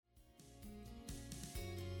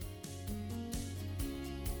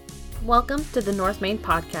Welcome to the North Main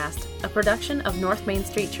Podcast, a production of North Main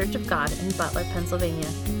Street Church of God in Butler, Pennsylvania.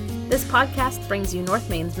 This podcast brings you North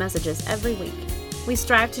Main's messages every week. We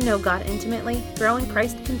strive to know God intimately, grow in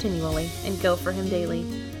Christ continually, and go for Him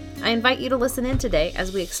daily. I invite you to listen in today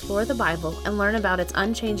as we explore the Bible and learn about its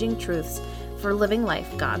unchanging truths for living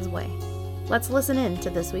life God's way. Let's listen in to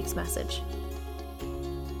this week's message.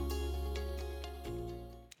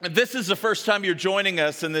 If this is the first time you're joining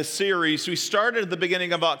us in this series, we started at the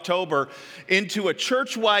beginning of October into a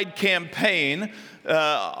church-wide campaign,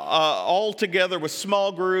 all together with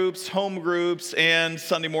small groups, home groups, and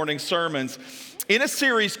Sunday morning sermons, in a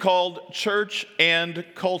series called Church and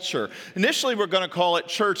Culture. Initially, we're going to call it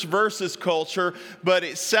Church versus Culture, but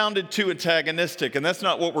it sounded too antagonistic, and that's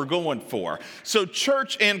not what we're going for. So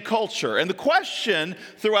Church and Culture. And the question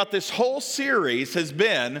throughout this whole series has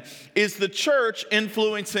been, is the church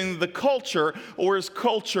influencing the culture, or is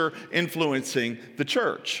culture influencing the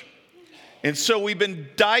church? And so we've been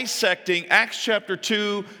dissecting Acts chapter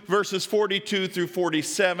 2, verses 42 through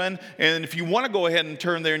 47. And if you want to go ahead and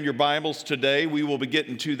turn there in your Bibles today, we will be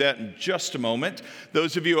getting to that in just a moment.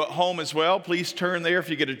 Those of you at home as well, please turn there if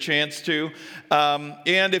you get a chance to.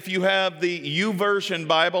 And if you have the YouVersion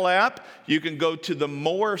Bible app, you can go to the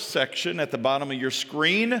More section at the bottom of your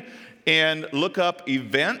screen and look up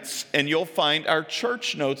events, and you'll find our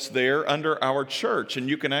church notes there under our church. And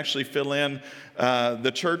you can actually fill in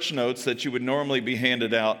the church notes that you would normally be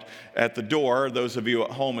handed out at the door. Those of you at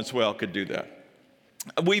home as well could do that.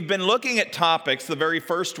 We've been looking at topics. The very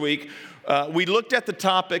first week, we looked at the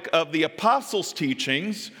topic of the apostles'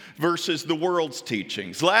 teachings versus the world's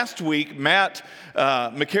teachings. Last week, Matt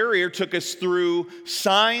McCarrier took us through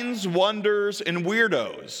signs, wonders, and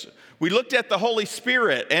weirdos. We looked at the Holy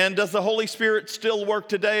Spirit, and does the Holy Spirit still work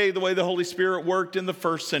today the way the Holy Spirit worked in the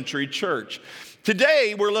first century church?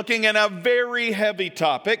 Today, we're looking at a very heavy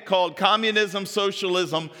topic called communism,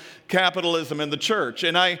 socialism, capitalism in the church.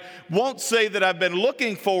 And I won't say that I've been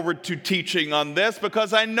looking forward to teaching on this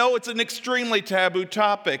because I know it's an extremely taboo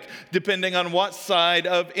topic, depending on what side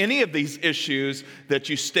of any of these issues that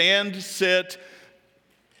you stand, sit,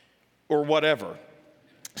 or whatever.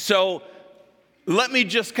 So let me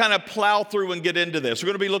just kind of plow through and get into this. We're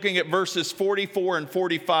going to be looking at verses 44 and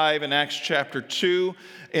 45 in Acts chapter 2,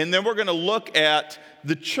 and then we're going to look at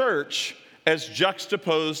the church as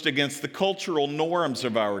juxtaposed against the cultural norms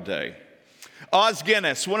of our day. Os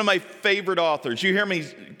Guinness, one of my favorite authors. You hear me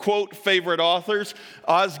quote favorite authors?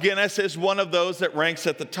 Os Guinness is one of those that ranks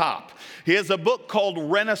at the top. He has a book called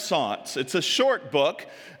Renaissance. It's a short book,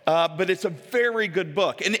 but it's a very good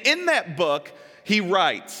book. And in that book, he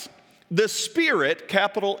writes, the Spirit,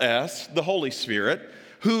 capital S, the Holy Spirit,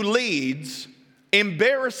 who leads,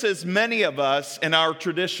 embarrasses many of us in our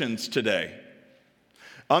traditions today.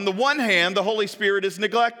 On the one hand, the Holy Spirit is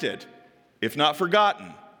neglected, if not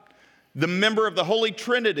forgotten, the member of the Holy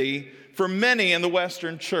Trinity for many in the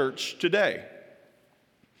Western church today.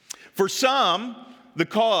 For some, the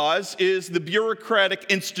cause is the bureaucratic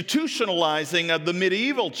institutionalizing of the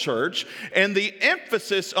medieval church and the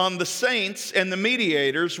emphasis on the saints and the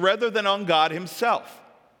mediators rather than on God Himself.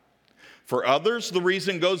 For others, the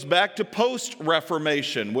reason goes back to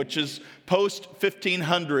post-Reformation, which is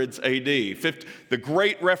post-1500s AD. The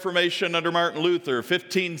Great Reformation under Martin Luther,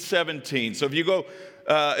 1517. So if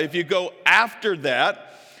you go after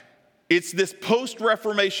that, it's this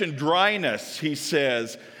post-Reformation dryness, he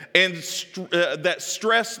says, and that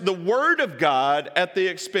stress the Word of God at the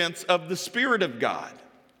expense of the Spirit of God.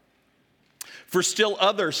 For still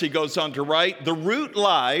others, he goes on to write, the root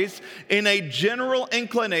lies in a general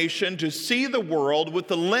inclination to see the world with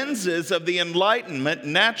the lenses of the Enlightenment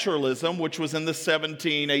naturalism, which was in the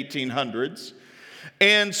 1800s,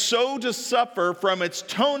 and so to suffer from its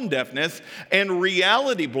tone deafness and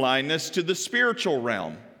reality blindness to the spiritual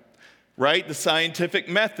realm, right? The scientific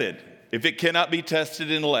method. If it cannot be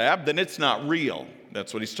tested in a lab, then it's not real.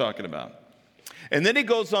 That's what he's talking about. And then he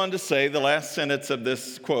goes on to say, the last sentence of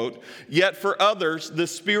this quote, yet for others, the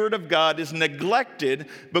Spirit of God is neglected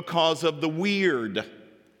because of the weird,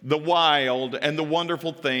 the wild, and the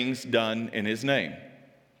wonderful things done in His name.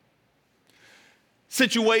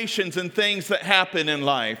 Situations and things that happen in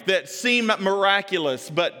life that seem miraculous,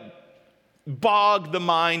 but bog the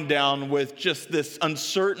mind down with just this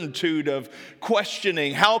uncertitude of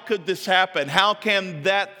questioning, how could this happen? How can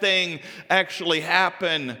that thing actually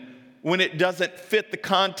happen when it doesn't fit the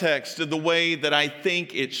context of the way that I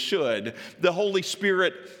think it should? The Holy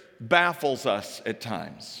Spirit baffles us at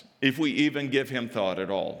times, if we even give Him thought at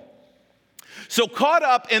all. So caught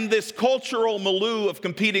up in this cultural milieu of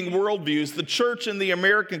competing worldviews, the church in the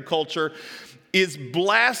American culture is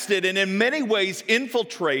blasted and in many ways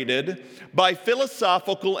infiltrated by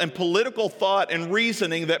philosophical and political thought and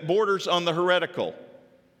reasoning that borders on the heretical.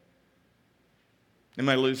 Am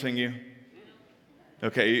I losing you?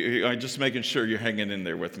 Okay, I'm just making sure you're hanging in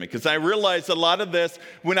there with me, because I realize a lot of this,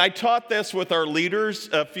 when I taught this with our leaders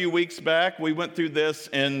a few weeks back, we went through this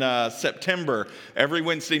in September. Every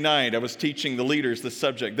Wednesday night, I was teaching the leaders the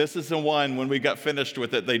subject. This is the one, when we got finished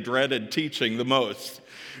with it, they dreaded teaching the most,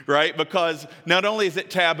 right? Because not only is it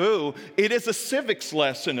taboo, it is a civics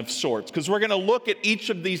lesson of sorts, because we're going to look at each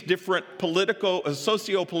of these different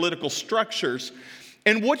socio-political structures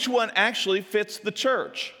and which one actually fits the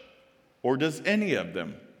church. Or does any of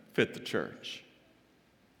them fit the church?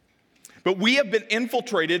 But we have been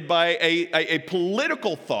infiltrated by a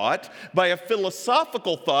political thought, by a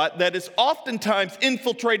philosophical thought that has oftentimes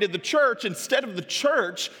infiltrated the church instead of the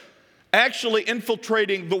church actually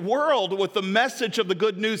infiltrating the world with the message of the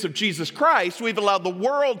good news of Jesus Christ. We've allowed the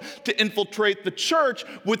world to infiltrate the church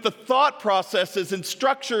with the thought processes and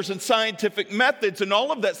structures and scientific methods and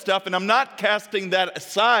all of that stuff. And I'm not casting that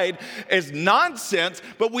aside as nonsense,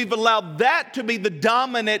 but we've allowed that to be the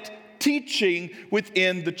dominant teaching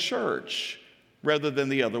within the church rather than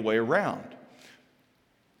the other way around.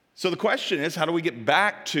 So the question is, how do we get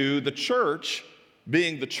back to the church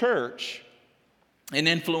being the church and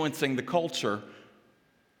influencing the culture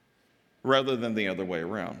rather than the other way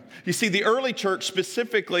around? You see, the early church,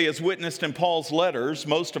 specifically as witnessed in Paul's letters,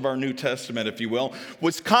 most of our New Testament, if you will,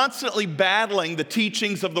 was constantly battling the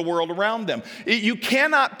teachings of the world around them. You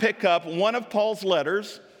cannot pick up one of Paul's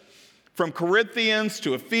letters, from Corinthians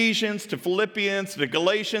to Ephesians to Philippians to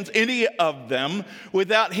Galatians, any of them,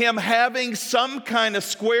 without him having some kind of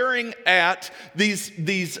squaring at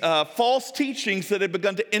these false teachings that had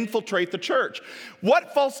begun to infiltrate the church.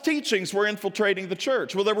 What false teachings were infiltrating the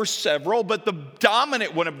church? Well, there were several, but the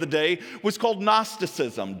dominant one of the day was called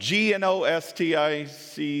Gnosticism.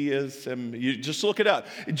 Gnosticism. You just look it up.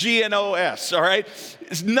 Gnos, all right?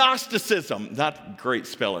 It's Gnosticism. Not great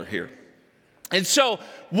speller here. And so,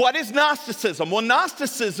 what is Gnosticism? Well,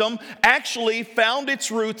 Gnosticism actually found its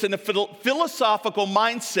roots in a philosophical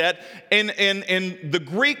mindset in the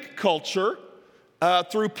Greek culture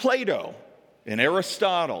through Plato and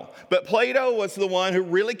Aristotle. But Plato was the one who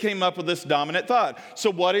really came up with this dominant thought.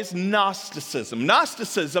 So what is Gnosticism?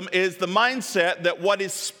 Gnosticism is the mindset that what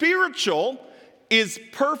is spiritual is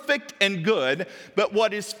perfect and good, but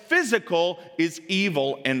what is physical is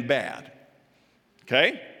evil and bad.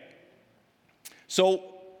 Okay? So,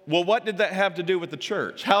 well, what did that have to do with the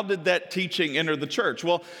church? How did that teaching enter the church?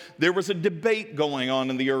 Well, there was a debate going on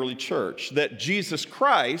in the early church that Jesus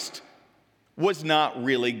Christ was not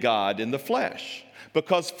really God in the flesh,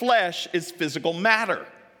 because flesh is physical matter,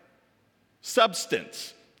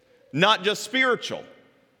 substance, not just spiritual.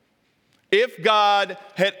 If God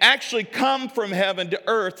had actually come from heaven to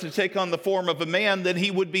earth to take on the form of a man, then he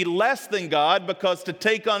would be less than God, because to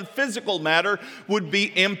take on physical matter would be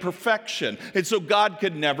imperfection. And so God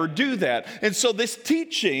could never do that. And so this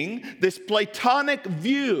teaching, this Platonic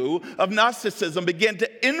view of Gnosticism, began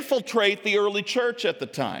to infiltrate the early church at the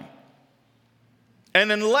time. And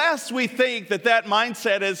unless we think that that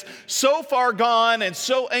mindset is so far gone and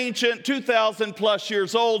so ancient, 2,000 plus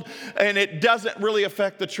years old, and it doesn't really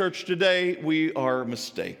affect the church today, we are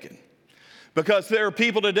mistaken. Because there are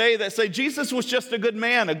people today that say Jesus was just a good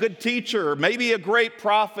man, a good teacher, maybe a great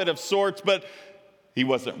prophet of sorts, but he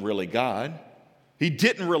wasn't really God. He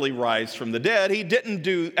didn't really rise from the dead. He didn't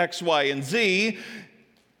do X, Y, and Z.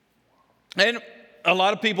 And a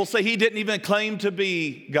lot of people say he didn't even claim to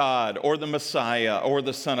be God or the Messiah or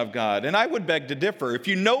the Son of God. And I would beg to differ. If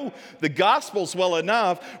you know the Gospels well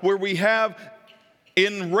enough, where we have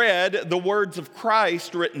in red the words of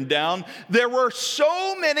Christ written down, there were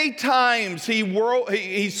so many times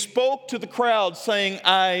he spoke to the crowd saying,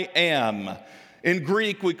 I am. In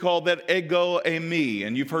Greek, we call that ego eimi,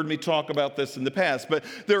 and you've heard me talk about this in the past. But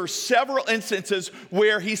there are several instances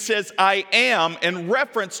where he says, I am, in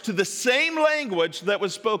reference to the same language that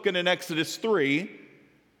was spoken in Exodus 3,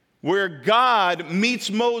 where God meets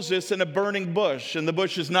Moses in a burning bush, and the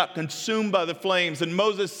bush is not consumed by the flames. And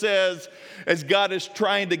Moses says, as God is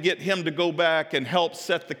trying to get him to go back and help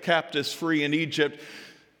set the captives free in Egypt,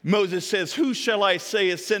 Moses says, who shall I say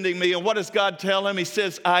is sending me? And what does God tell him? He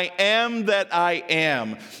says, I am that I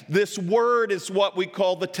am. This word is what we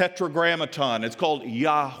call the Tetragrammaton. It's called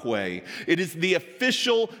Yahweh. It is the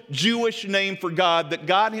official Jewish name for God that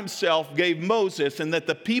God himself gave Moses, and that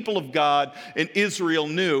the people of God in Israel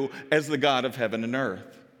knew as the God of heaven and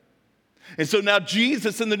earth. And so now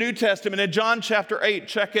Jesus in the New Testament, in John chapter 8,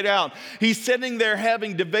 check it out. He's sitting there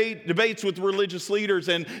having debates with religious leaders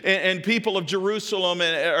and people of Jerusalem,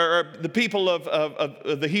 or the people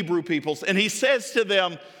of the Hebrew peoples. And he says to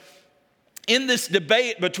them, in this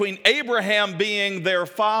debate between Abraham being their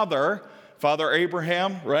father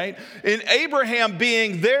Abraham, right? And Abraham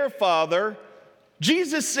being their father,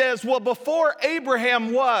 Jesus says, well, before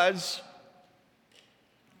Abraham was,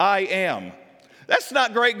 I am. That's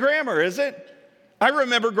not great grammar, is it? I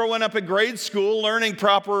remember growing up in grade school, learning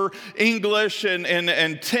proper English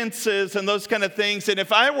and tenses and those kind of things. And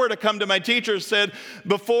if I were to come to my teacher and said,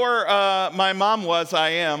 before my mom was, I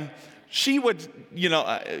am, she would,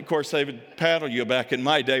 of course, I would paddle you back in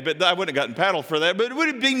my day, but I wouldn't have gotten paddled for that. But it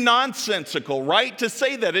would be nonsensical, right, to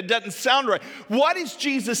say that. It doesn't sound right. What is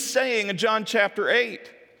Jesus saying in John chapter 8?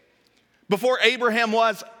 Before Abraham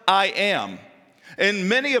was, I am. And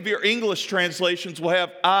many of your English translations will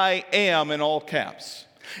have I am in all caps.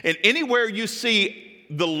 And anywhere you see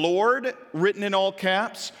the Lord written in all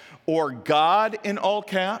caps, or God in all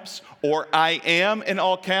caps, or I am in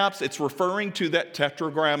all caps, it's referring to that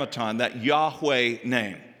tetragrammaton, that Yahweh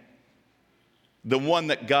name, the one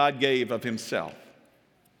that God gave of himself.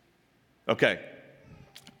 Okay,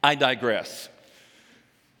 I digress.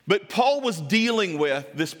 But Paul was dealing with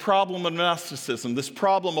this problem of Gnosticism, this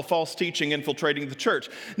problem of false teaching infiltrating the church.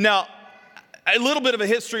 Now, a little bit of a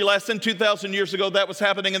history lesson, 2,000 years ago, that was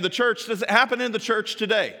happening in the church. Does it happen in the church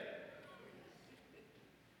today?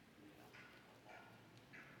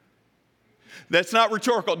 That's not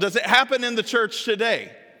rhetorical. Does it happen in the church today?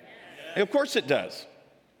 Yes. Of course it does.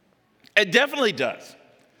 It definitely does.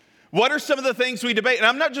 What are some of the things we debate? And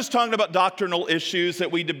I'm not just talking about doctrinal issues that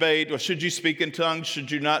we debate. Well, should you speak in tongues? Should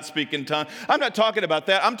you not speak in tongues? I'm not talking about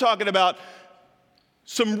that. I'm talking about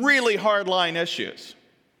some really hardline issues.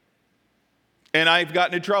 And I've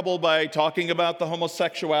gotten in trouble by talking about the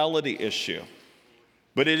homosexuality issue.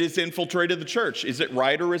 But it has infiltrated the church. Is it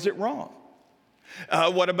right or is it wrong?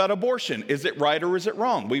 What about abortion? Is it right or is it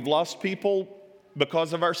wrong? We've lost people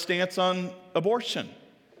because of our stance on abortion.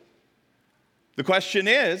 The question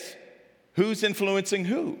is, who's influencing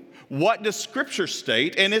who? What does Scripture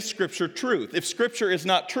state, and is Scripture truth? If Scripture is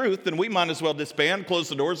not truth, then we might as well disband, close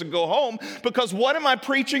the doors, and go home, because what am I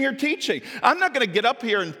preaching or teaching? I'm not going to get up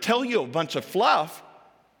here and tell you a bunch of fluff.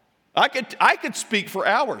 I could speak for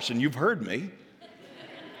hours, and you've heard me.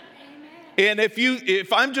 And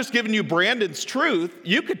if I'm just giving you Brandon's truth,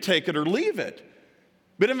 you could take it or leave it.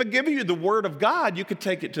 But if I give you the Word of God, you could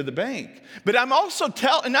take it to the bank. But I also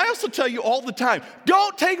tell you all the time,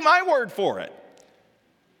 don't take my word for it.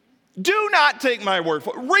 Do not take my word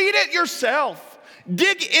for it. Read it yourself.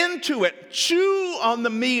 Dig into it. Chew on the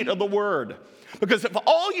meat of the Word. Because if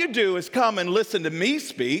all you do is come and listen to me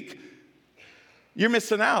speak, you're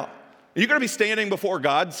missing out. You're going to be standing before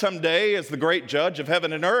God someday as the great judge of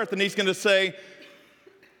heaven and earth, and he's going to say,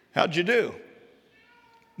 how'd you do?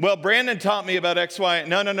 Well, Brandon taught me about X, Y.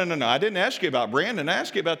 No. I didn't ask you about Brandon. I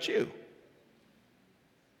asked you about you.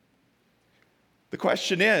 The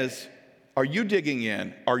question is, are you digging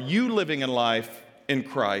in? Are you living in life in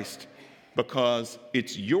Christ because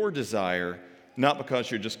it's your desire, not because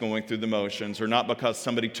you're just going through the motions or not because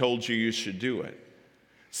somebody told you you should do it?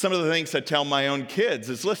 Some of the things I tell my own kids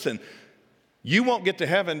is, listen, you won't get to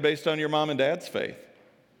heaven based on your mom and dad's faith.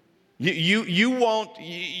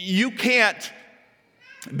 You can't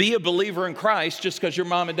be a believer in Christ just because your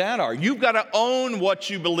mom and dad are. You've got to own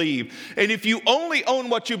what you believe. And if you only own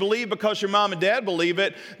what you believe because your mom and dad believe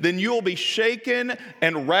it, then you'll be shaken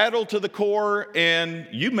and rattled to the core, and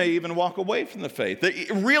you may even walk away from the faith.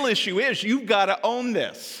 The real issue is you've got to own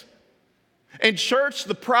this. And church,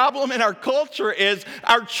 the problem in our culture is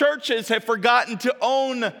our churches have forgotten to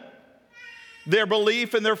own their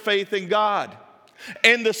belief and their faith in God.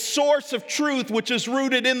 And the source of truth, which is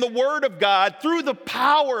rooted in the Word of God through the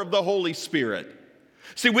power of the Holy Spirit.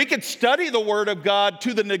 See, we could study the Word of God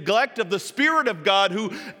to the neglect of the Spirit of God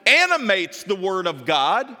who animates the Word of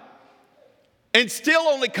God and still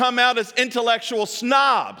only come out as intellectual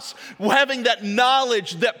snobs, having that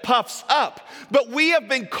knowledge that puffs up. But we have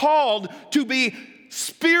been called to be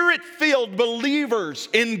Spirit-filled believers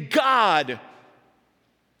in God,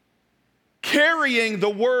 carrying the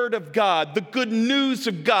Word of God, the good news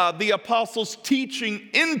of God, the apostles' teaching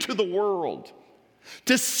into the world,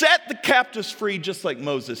 to set the captives free just like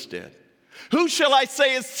Moses did. Who shall I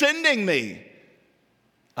say is sending me?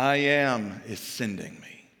 I am is sending me.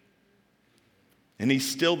 And he's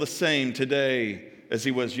still the same today as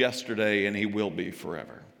he was yesterday, and he will be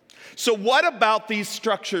forever. So what about these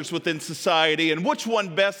structures within society, and which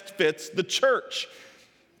one best fits the church?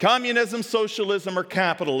 Communism, socialism, or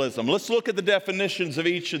capitalism? Let's look at the definitions of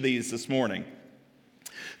each of these this morning.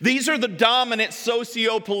 These are the dominant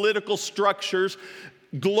socio-political structures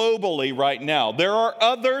globally right now. There are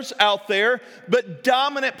others out there, but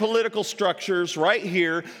dominant political structures right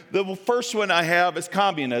here. The first one I have is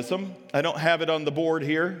communism. I don't have it on the board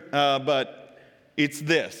here, but it's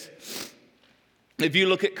this. If you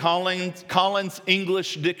look at Collins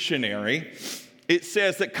English Dictionary, it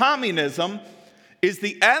says that communism is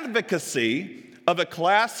the advocacy of a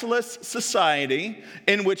classless society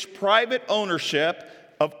in which private ownership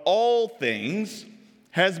of all things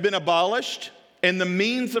has been abolished and the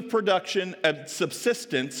means of production and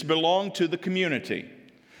subsistence belong to the community.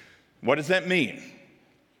 What does that mean?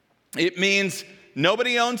 It means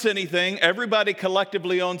nobody owns anything, everybody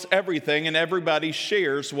collectively owns everything, and everybody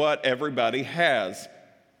shares what everybody has.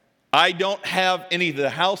 I don't have any. The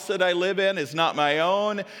house that I live in is not my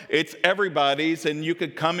own. It's everybody's, and you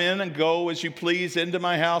could come in and go as you please into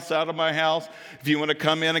my house, out of my house. If you want to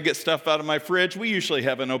come in and get stuff out of my fridge, we usually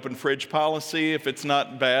have an open fridge policy if it's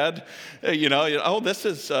not bad. This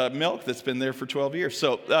is milk that's been there for 12 years.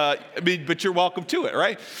 So, but you're welcome to it,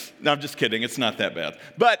 right? No, I'm just kidding. It's not that bad.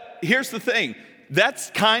 But here's the thing. That's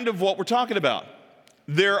kind of what we're talking about.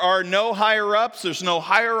 There are no higher-ups. There's no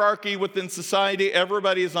hierarchy within society.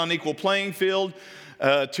 Everybody is on equal playing field,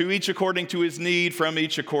 to each according to his need, from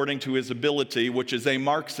each according to his ability, which is a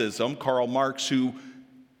Marxism. Karl Marx, who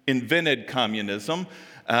invented communism,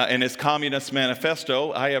 and his Communist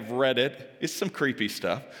Manifesto, I have read it. It's some creepy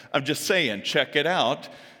stuff. I'm just saying, check it out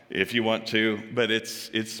if you want to, but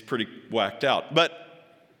it's pretty whacked out. But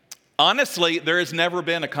honestly, there has never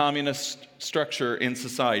been a communist structure in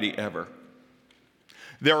society ever.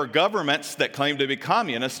 There are governments that claim to be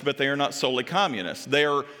communist, but they are not solely communist. They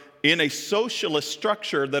are in a socialist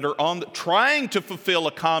structure that are trying to fulfill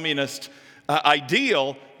a communist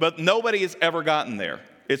ideal, but nobody has ever gotten there.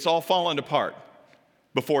 It's all fallen apart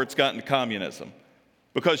before it's gotten to communism,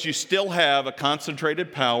 because you still have a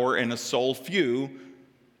concentrated power and a sole few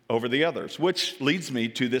over the others, which leads me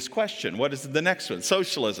to this question. What is the next one?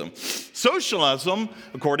 Socialism. Socialism,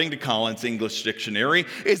 according to Collins English Dictionary,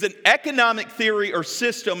 is an economic theory or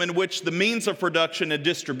system in which the means of production and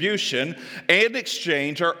distribution and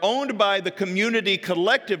exchange are owned by the community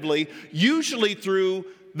collectively, usually through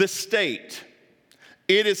the state.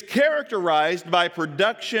 It is characterized by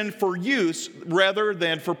production for use rather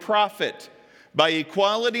than for profit, by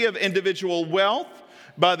equality of individual wealth,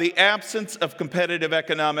 by the absence of competitive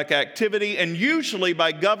economic activity, and usually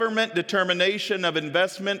by government determination of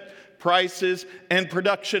investment prices and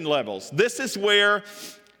production levels. This is where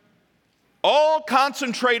all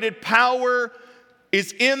concentrated power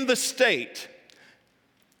is in the state,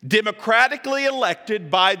 democratically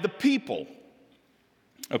elected by the people.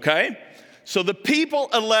 Okay? So the people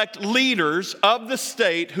elect leaders of the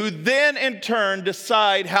state who then in turn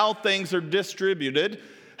decide how things are distributed,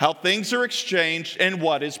 how things are exchanged, and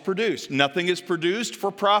what is produced. Nothing is produced for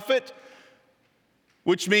profit,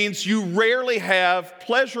 which means you rarely have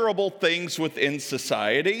pleasurable things within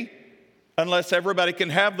society, unless everybody can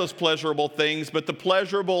have those pleasurable things, but the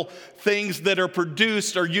pleasurable things that are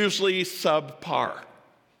produced are usually subpar.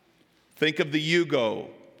 Think of the Yugo.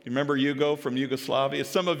 You remember Yugo from Yugoslavia?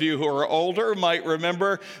 Some of you who are older might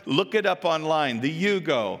remember. Look it up online, the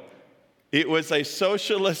Yugo. It was a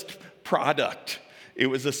socialist product. It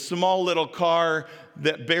was a small little car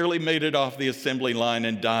that barely made it off the assembly line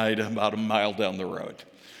and died about a mile down the road.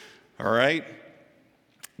 All right?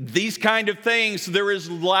 These kind of things, there is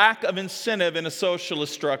lack of incentive in a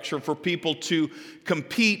socialist structure for people to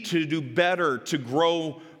compete, to do better, to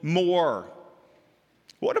grow more.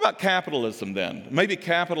 What about capitalism then? Maybe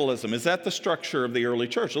capitalism, is that the structure of the early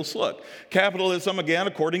church? Let's look. Capitalism, again,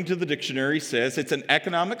 according to the dictionary, says it's an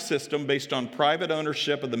economic system based on private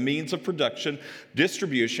ownership of the means of production,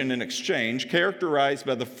 distribution, and exchange, characterized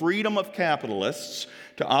by the freedom of capitalists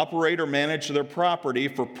to operate or manage their property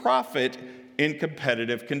for profit in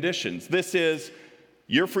competitive conditions. This is,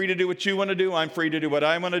 you're free to do what you want to do. I'm free to do what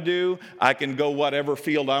I want to do. I can go whatever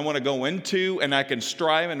field I want to go into, and I can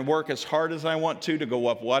strive and work as hard as I want to go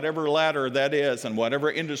up whatever ladder that is and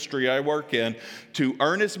whatever industry I work in to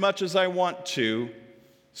earn as much as I want to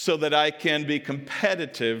so that I can be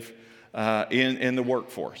competitive in the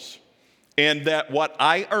workforce. And that what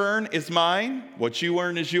I earn is mine, what you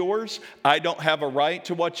earn is yours. I don't have a right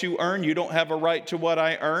to what you earn. You don't have a right to what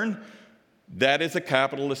I earn. That is a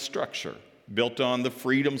capitalist structure, built on the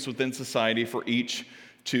freedoms within society for each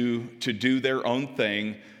to do their own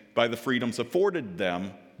thing by the freedoms afforded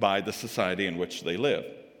them by the society in which they live.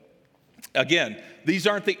 Again, these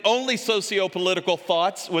aren't the only socio-political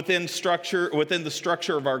thoughts within the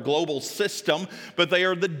structure of our global system, but they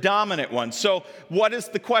are the dominant ones. So what is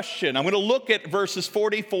the question? I'm going to look at verses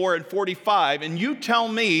 44 and 45, and you tell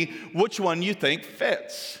me which one you think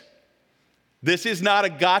fits. This is not a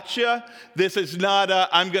gotcha. This is not a,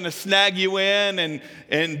 I'm going to snag you in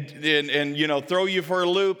and throw you for a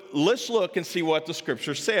loop. Let's look and see what the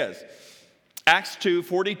scripture says. Acts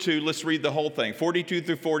 2:42, let's read the whole thing. 42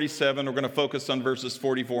 through 47, we're going to focus on verses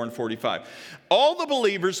 44 and 45. All the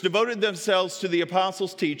believers devoted themselves to the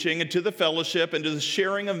apostles' teaching and to the fellowship and to the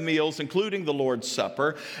sharing of meals, including the Lord's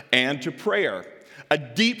Supper, and to prayer. A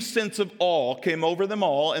deep sense of awe came over them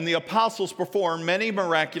all, and the apostles performed many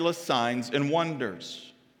miraculous signs and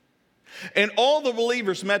wonders. And all the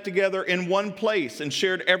believers met together in one place and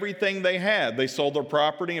shared everything they had. They sold their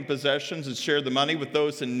property and possessions and shared the money with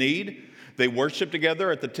those in need. They worshiped together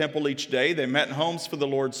at the temple each day. They met in homes for the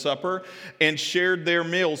Lord's Supper and shared their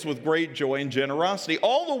meals with great joy and generosity,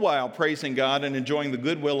 all the while praising God and enjoying the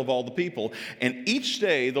goodwill of all the people. And each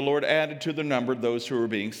day the Lord added to their number those who were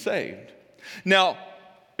being saved. Now,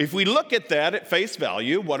 if we look at that at face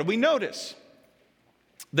value, what do we notice?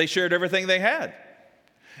 They shared everything they had.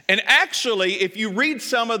 And actually, if you read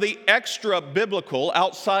some of the extra biblical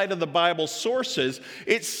outside of the Bible sources,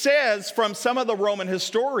 it says from some of the Roman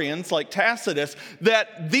historians like Tacitus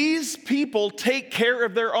that these people take care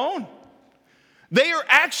of their own. They are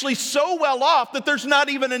actually so well off that there's not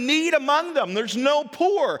even a need among them. There's no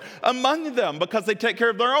poor among them because they take care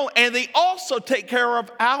of their own. And they also take care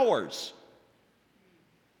of ours.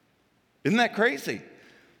 Isn't that crazy?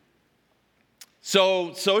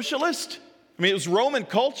 So, socialist? I mean, it was Roman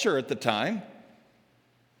culture at the time.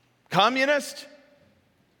 Communist?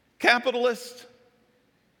 Capitalist?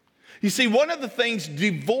 You see, one of the things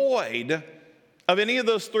devoid of any of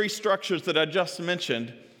those three structures that I just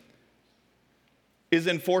mentioned is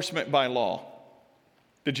enforcement by law.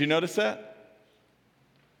 Did you notice that?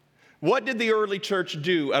 What did the early church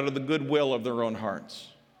do out of the goodwill of their own hearts?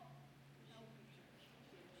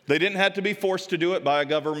 They didn't have to be forced to do it by a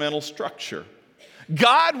governmental structure.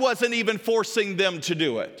 God wasn't even forcing them to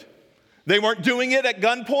do it. They weren't doing it at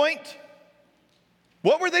gunpoint.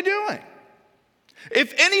 What were they doing?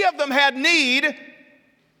 If any of them had need,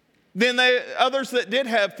 then others that did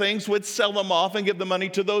have things would sell them off and give the money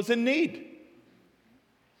to those in need.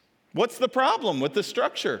 What's the problem with the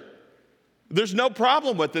structure? There's no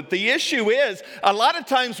problem with it. The issue is, a lot of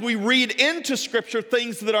times we read into Scripture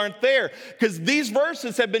things that aren't there because these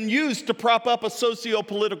verses have been used to prop up a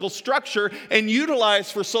socio-political structure and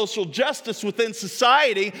utilized for social justice within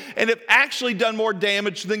society and have actually done more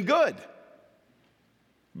damage than good.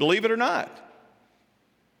 Believe it or not.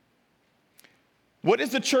 What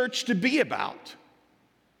is a church to be about?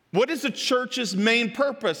 What is a church's main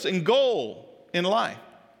purpose and goal in life?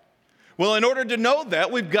 Well, in order to know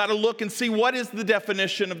that, we've got to look and see what is the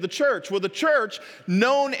definition of the church. Well, the church,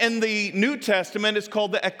 known in the New Testament, is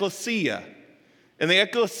called the ecclesia. And the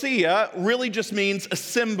ecclesia really just means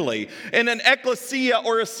assembly. And an ecclesia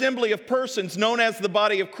or assembly of persons known as the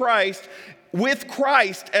body of Christ, with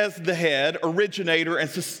Christ as the head, originator, and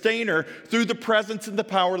sustainer through the presence and the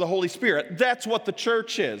power of the Holy Spirit. That's what the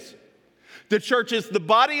church is. The church is the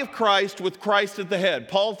body of Christ with Christ at the head.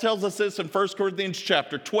 Paul tells us this in 1 Corinthians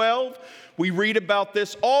chapter 12. We read about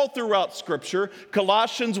this all throughout Scripture.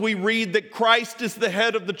 Colossians, we read that Christ is the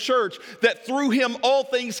head of the church, that through him all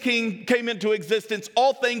things came into existence.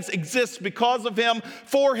 All things exist because of him,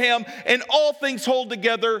 for him, and all things hold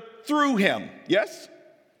together through him. Yes?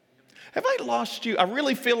 Have I lost you? I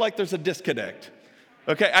really feel like there's a disconnect.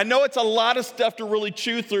 Okay, I know it's a lot of stuff to really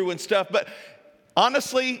chew through and stuff, but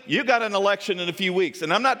honestly, you got an election in a few weeks,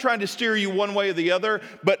 and I'm not trying to steer you one way or the other,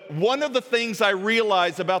 but one of the things I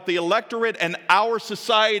realize about the electorate and our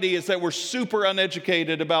society is that we're super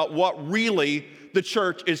uneducated about what really the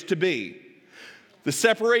church is to be. The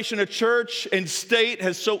separation of church and state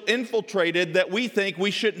has so infiltrated that we think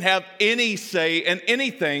we shouldn't have any say in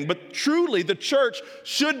anything, but truly the church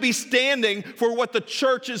should be standing for what the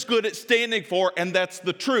church is good at standing for, and that's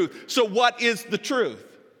the truth. So what is the truth?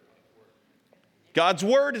 God's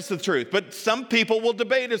word is the truth, but some people will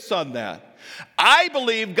debate us on that. I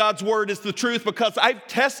believe God's word is the truth because I've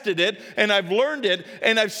tested it and I've learned it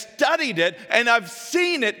and I've studied it and I've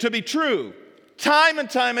seen it to be true time and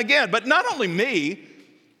time again. But not only me,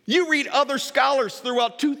 you read other scholars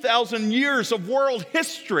throughout 2,000 years of world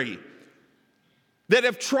history that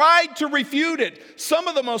have tried to refute it. Some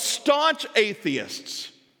of the most staunch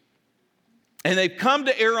atheists. And they've come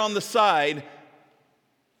to err on the side,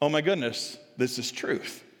 oh my goodness, this is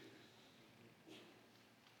truth.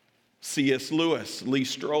 C.S. Lewis, Lee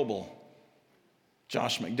Strobel,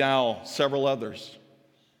 Josh McDowell, several others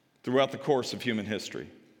throughout the course of human history.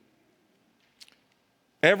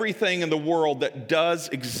 Everything in the world that does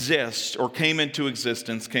exist or came into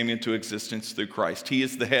existence through Christ. He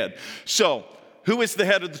is the head. So, who is the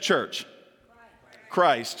head of the church?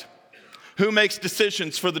 Christ. Who makes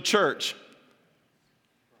decisions for the church?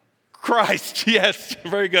 Christ. Yes,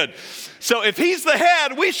 very good. So if he's the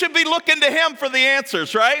head, we should be looking to him for the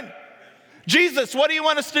answers, right? Jesus, what do you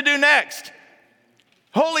want us to do next?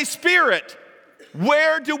 Holy Spirit,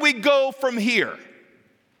 where do we go from here?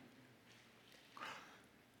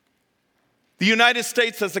 The United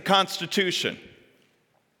States has a constitution.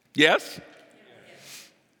 Yes?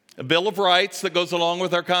 A Bill of Rights that goes along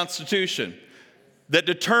with our Constitution that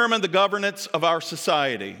determine the governance of our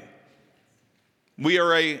society. We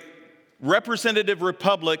are a representative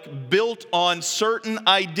republic built on certain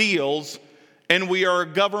ideals, and we are a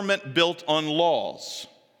government built on laws.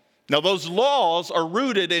 Now, those laws are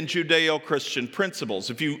rooted in Judeo-Christian principles.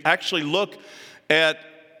 If you actually look at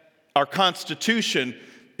our Constitution,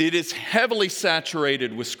 it is heavily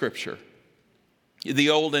saturated with Scripture, the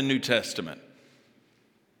Old and New Testament.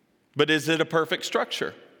 But is it a perfect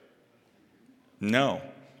structure? No.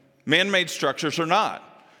 Man-made structures are not.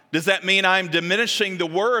 Does that mean I'm diminishing the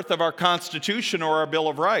worth of our Constitution or our Bill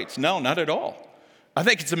of Rights? No, not at all. I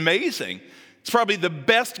think it's amazing. It's probably the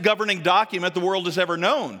best governing document the world has ever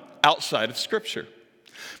known outside of Scripture.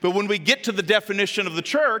 But when we get to the definition of the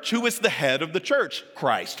church, who is the head of the church?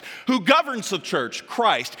 Christ. Who governs the church?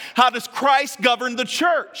 Christ. How does Christ govern the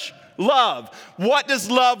church? Love. What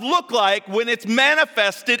does love look like when it's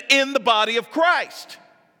manifested in the body of Christ?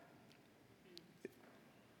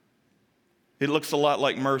 It looks a lot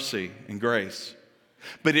like mercy and grace,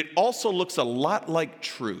 but it also looks a lot like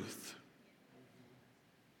truth.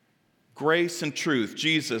 Grace and truth.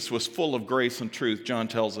 Jesus was full of grace and truth, John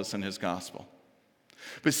tells us in his gospel.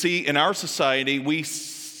 But see, in our society, we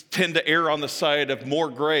tend to err on the side of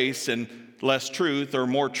more grace and less truth, or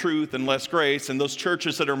more truth and less grace. And those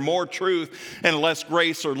churches that are more truth and less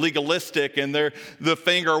grace are legalistic, and they're the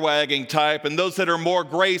finger-wagging type. And those that are more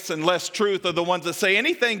grace and less truth are the ones that say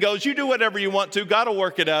anything goes, you do whatever you want to, God will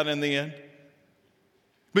work it out in the end.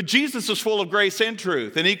 But Jesus is full of grace and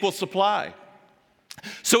truth in equal supply.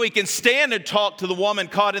 So he can stand and talk to the woman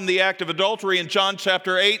caught in the act of adultery in John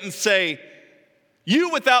chapter 8 and say, you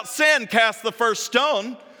without sin cast the first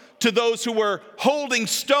stone, to those who were holding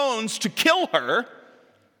stones to kill her.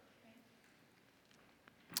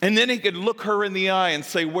 And then he could look her in the eye and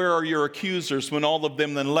say, where are your accusers? When all of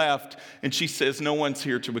them then left. And she says, no one's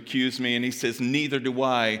here to accuse me. And he says, neither do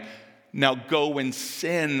I. Now go and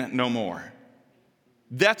sin no more.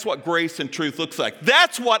 That's what grace and truth looks like.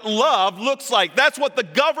 That's what love looks like. That's what the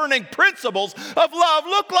governing principles of love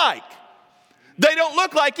look like. They don't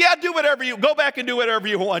look like, yeah, do whatever you, go back and do whatever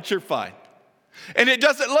you want, you're fine. And it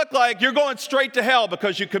doesn't look like you're going straight to hell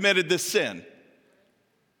because you committed this sin.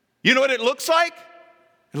 You know what it looks like?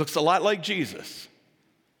 It looks a lot like Jesus.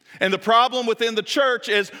 And the problem within the church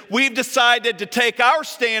is we've decided to take our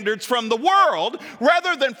standards from the world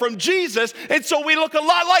rather than from Jesus, and so we look a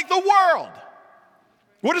lot like the world.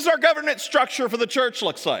 What does our governance structure for the church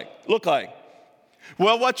look like?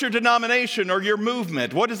 Well, what's your denomination or your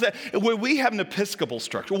movement? What is that? Well, we have an Episcopal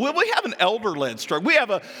structure. Well, we have an elder-led structure. We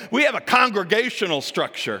have a congregational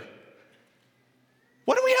structure.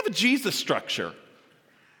 Why don't we have a Jesus structure?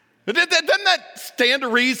 Doesn't that stand to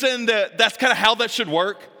reason that that's kind of how that should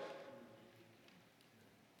work?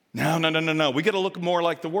 No. We got to look more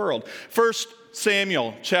like the world. 1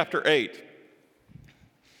 Samuel chapter 8.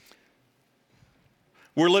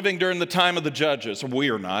 We're living during the time of the judges.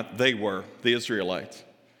 We are not. They were, the Israelites.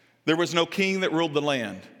 There was no king that ruled the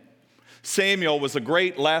land. Samuel was the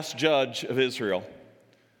great last judge of Israel.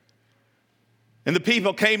 And the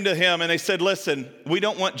people came to him and they said, listen, we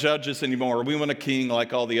don't want judges anymore. We want a king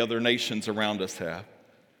like all the other nations around us have.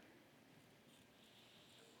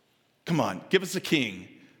 Come on, give us a king.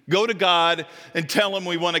 Go to God and tell him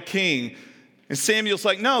we want a king. And Samuel's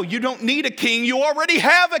like, no, you don't need a king. You already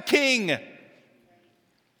have a king.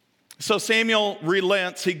 So Samuel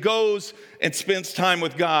relents. He goes and spends time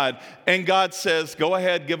with God. And God says, go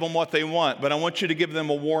ahead, give them what they want. But I want you to give them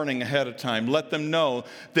a warning ahead of time. Let them know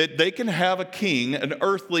that they can have a king, an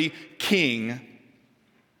earthly king.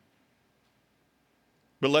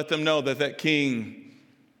 But let them know that that king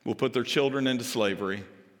will put their children into slavery.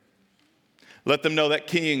 Let them know that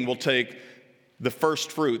king will take the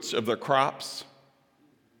first fruits of their crops,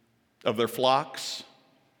 of their flocks.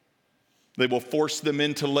 They will force them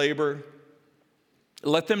into labor.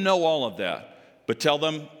 Let them know all of that, but tell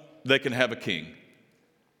them they can have a king.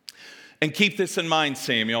 And keep this in mind,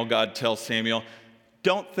 Samuel, God tells Samuel,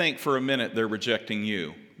 don't think for a minute they're rejecting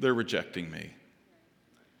you. They're rejecting me.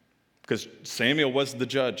 Because Samuel was the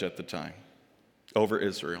judge at the time over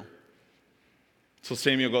Israel. So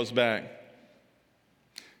Samuel goes back.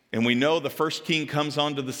 And we know the first king comes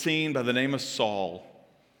onto the scene by the name of Saul.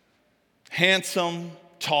 Handsome,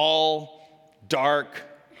 tall, dark.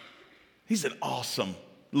 He's an awesome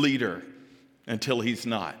leader until he's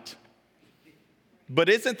not. But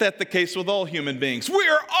isn't that the case with all human beings? We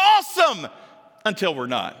are awesome until we're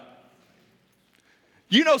not.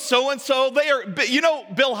 You know so-and-so, you know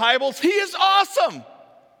Bill Hybels, he is awesome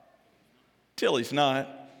till he's not.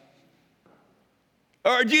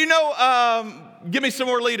 Or do you know, give me some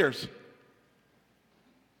more leaders.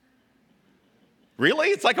 Really?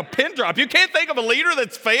 It's like a pin drop. You can't think of a leader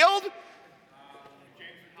that's failed?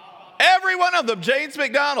 Every one of them. James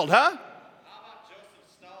McDonald, huh?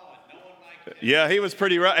 Yeah, he was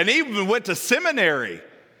pretty rough. And he even went to seminary.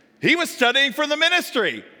 He was studying for the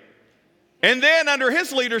ministry. And then under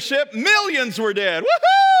his leadership, millions were dead.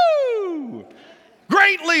 Woohoo!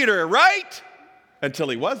 Great leader, right? Until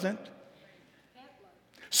he wasn't.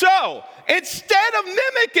 So, instead of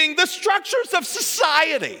mimicking the structures of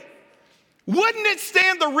society, wouldn't it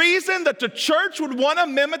stand the reason that the church would want to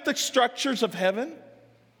mimic the structures of heaven?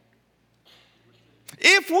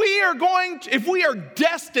 If we are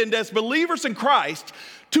destined as believers in Christ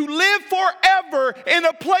to live forever in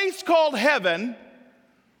a place called heaven,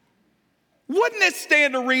 wouldn't it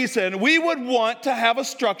stand to reason we would want to have a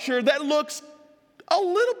structure that looks a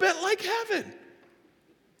little bit like heaven?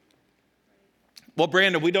 Well,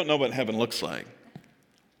 Brandon, we don't know what heaven looks like.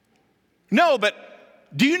 No, but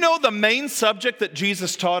do you know the main subject that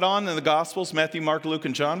Jesus taught on in the Gospels, Matthew, Mark, Luke,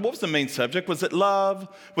 and John? What was the main subject? Was it love?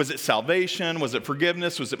 Was it salvation? Was it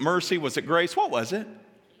forgiveness? Was it mercy? Was it grace? What was it?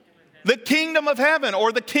 The kingdom of heaven,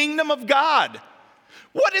 or the kingdom of God.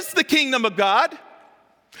 What is the kingdom of God?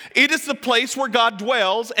 It is the place where God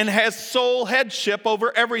dwells and has sole headship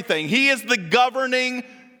over everything. He is the governing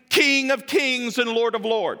King of kings and Lord of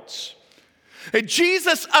lords. And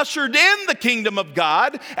Jesus ushered in the kingdom of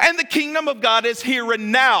God, and the kingdom of God is here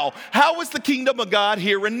and now. How is the kingdom of God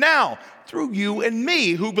here and now? Through you and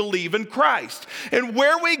me who believe in Christ. And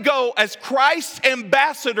where we go as Christ's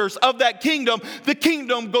ambassadors of that kingdom, the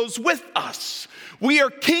kingdom goes with us. We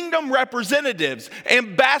are kingdom representatives,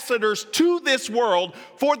 ambassadors to this world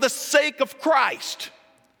for the sake of Christ.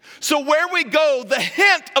 So where we go, the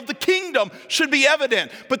hint of the kingdom should be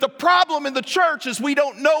evident. But the problem in the church is we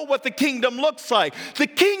don't know what the kingdom looks like. The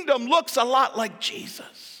kingdom looks a lot like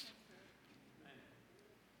Jesus.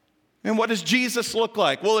 And what does Jesus look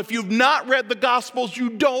like? Well, if you've not read the Gospels,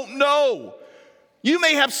 you don't know. You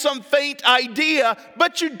may have some faint idea,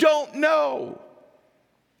 but you don't know.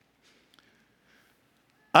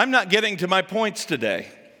 I'm not getting to my points today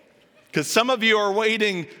because some of you are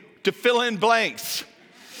waiting to fill in blanks.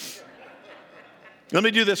 Let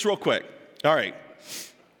me do this real quick. All right.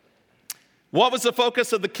 What was the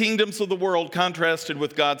focus of the kingdoms of the world contrasted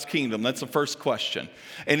with God's kingdom? That's the first question.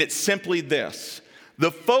 And it's simply this. The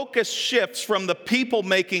focus shifts from the people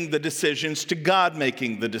making the decisions to God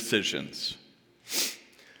making the decisions.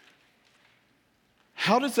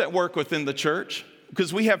 How does that work within the church?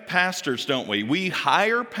 Because we have pastors, don't we? We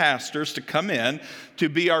hire pastors to come in to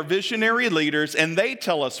be our visionary leaders, and they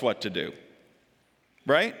tell us what to do.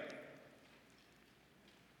 Right?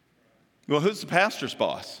 Well, who's the pastor's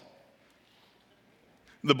boss?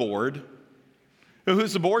 The board.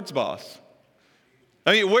 Who's the board's boss?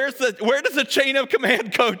 I mean, where does the chain of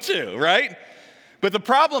command go to, right? But the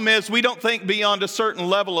problem is we don't think beyond a certain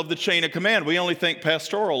level of the chain of command. We only think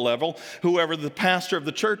pastoral level. Whoever the pastor of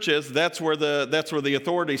the church is, that's where the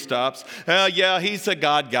authority stops. Yeah, he's a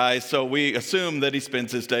God guy, so we assume that he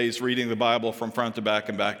spends his days reading the Bible from front to back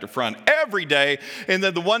and back to front every day. And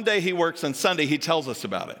then the one day he works on Sunday, he tells us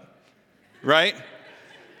about it. Right?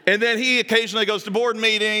 And then he occasionally goes to board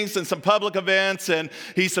meetings and some public events, and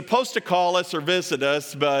he's supposed to call us or visit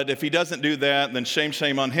us, but if he doesn't do that, then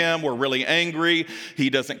shame on him. We're really angry. He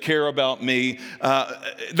doesn't care about me.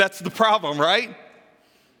 That's the problem, right?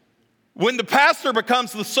 When the pastor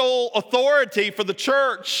becomes the sole authority for the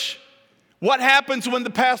church, what happens when the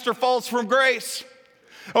pastor falls from grace?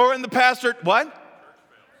 Or when the pastor, what?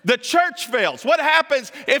 The church fails. What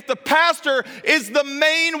happens if the pastor is the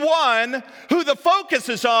main one who the focus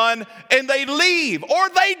is on and they leave or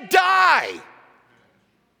they die?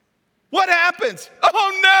 What happens?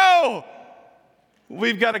 Oh no!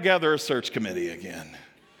 We've got to gather a search committee again.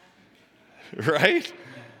 Right?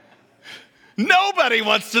 Nobody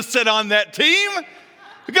wants to sit on that team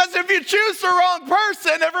because if you choose the wrong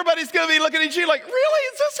person, everybody's going to be looking at you like,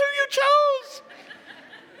 really? Is this who you chose?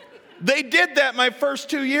 They did that my first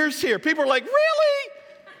 2 years here. People are like, really?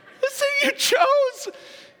 This thing you chose?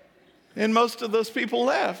 And most of those people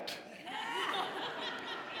left.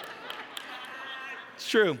 It's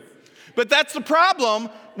true. But that's the problem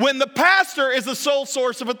when the pastor is the sole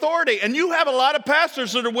source of authority. And you have a lot of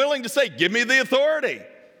pastors that are willing to say, give me the authority.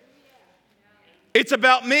 It's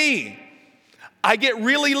about me. I get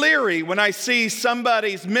really leery when I see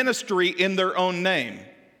somebody's ministry in their own name.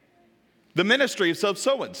 The ministry is of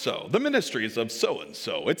so-and-so. The ministry is of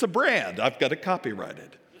so-and-so. It's a brand. I've got it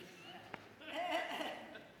copyrighted.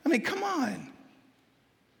 I mean, come on.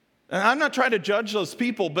 And I'm not trying to judge those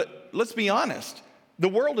people, but let's be honest. The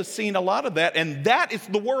world has seen a lot of that, and that is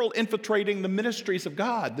the world infiltrating the ministries of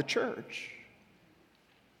God, the church.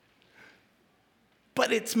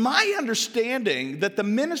 But it's my understanding that the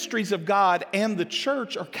ministries of God and the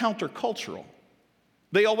church are countercultural.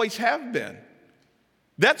 They always have been.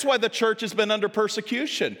 That's why the church has been under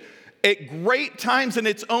persecution. At great times in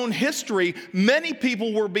its own history, many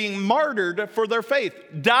people were being martyred for their faith,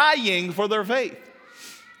 dying for their faith,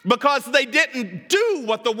 because they didn't do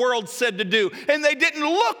what the world said to do, and they didn't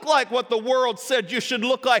look like what the world said you should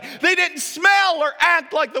look like. They didn't smell or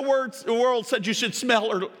act like the world said you should smell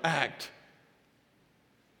or act.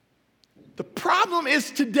 The problem is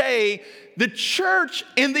today, the church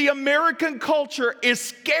in the American culture is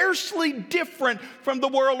scarcely different from the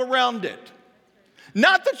world around it.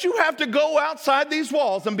 Not that you have to go outside these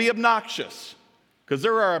walls and be obnoxious, because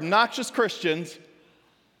there are obnoxious Christians,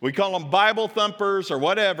 we call them Bible thumpers or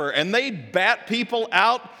whatever, and they bat people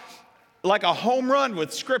out like a home run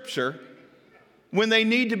with Scripture when they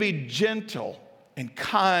need to be gentle and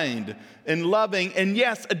kind and loving, and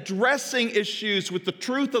yes, addressing issues with the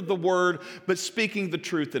truth of the word, but speaking the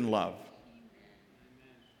truth in love.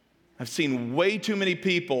 I've seen way too many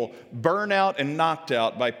people burn out and knocked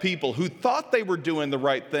out by people who thought they were doing the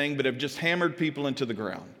right thing, but have just hammered people into the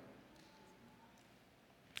ground.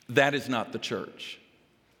 That is not the church.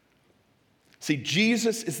 See,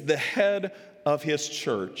 Jesus is the head of his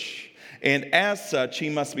church, and as such, he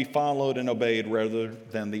must be followed and obeyed rather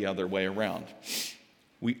than the other way around.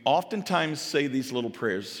 We oftentimes say these little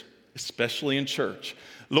prayers, especially in church.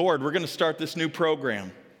 Lord, we're going to start this new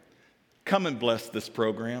program. Come and bless this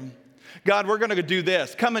program. God, we're going to do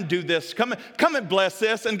this. Come and do this. Come and bless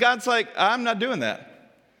this. And God's like, I'm not doing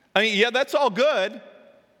that. I mean, yeah, that's all good.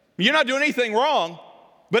 You're not doing anything wrong,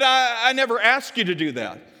 but I never asked you to do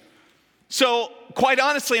that. So, quite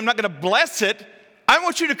honestly, I'm not going to bless it. I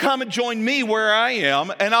want you to come and join me where I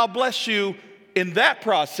am, and I'll bless you in that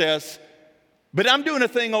process. But I'm doing a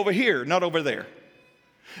thing over here, not over there.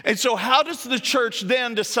 And so how does the church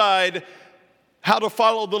then decide how to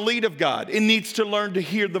follow the lead of God? It needs to learn to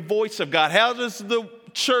hear the voice of God. How does the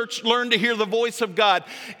church learn to hear the voice of God?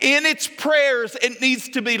 In its prayers, it needs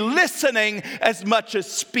to be listening as much as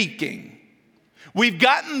speaking. We've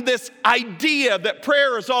gotten this idea that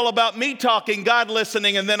prayer is all about me talking, God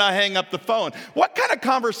listening, and then I hang up the phone. What kind of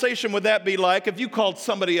conversation would that be like if you called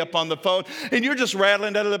somebody up on the phone and you're just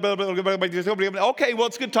rattling, okay, well,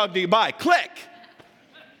 it's good to talk to you, bye, click.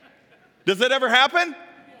 Does that ever happen?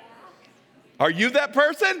 Are you that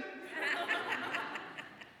person?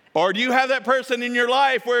 Or do you have that person in your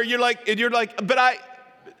life where you're like,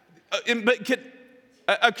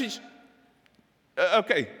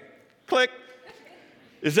 okay, click.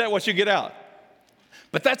 Is that what you get out?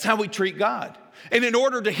 But that's how we treat God. And in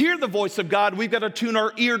order to hear the voice of God, we've got to tune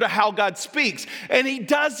our ear to how God speaks. And he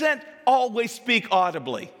doesn't always speak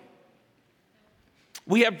audibly.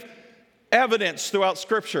 We have evidence throughout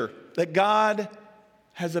Scripture that God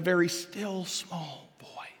has a very still, small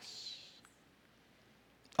voice.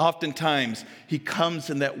 Oftentimes, he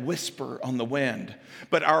comes in that whisper on the wind.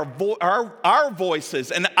 But our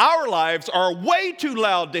voices and our lives are way too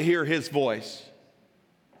loud to hear his voice.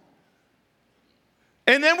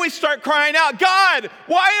 And then we start crying out, God,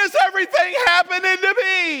 why is everything happening to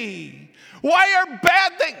me? Why are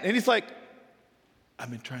bad things? And he's like, I've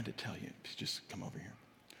been trying to tell you, just come over here.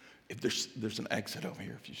 If there's an exit over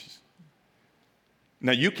here, if you just.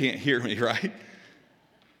 Now you can't hear me, right?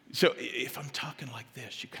 So if I'm talking like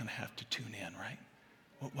this, you kind of have to tune in, right?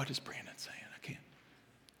 What is Brandon saying? I can't.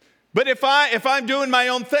 But if I'm doing my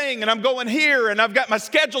own thing and I'm going here and I've got my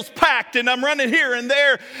schedules packed and I'm running here and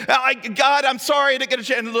there, God, I'm sorry I didn't get a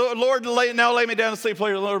chance. Lord, now lay me down to sleep.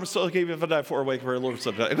 Lord, I'm so okay if I die for awake for a Lord.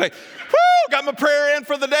 Okay, woo, got my prayer in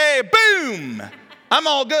for the day. Boom, I'm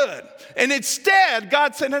all good. And instead,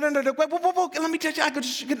 God said, no, whoa, let me tell you,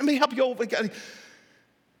 let me help you.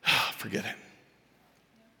 Forget it.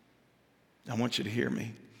 I want you to hear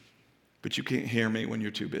me, but you can't hear me when you're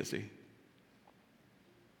too busy.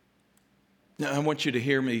 Now, I want you to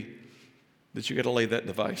hear me that you got to lay that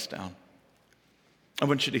device down. I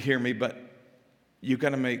want you to hear me, but you got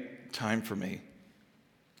to make time for me.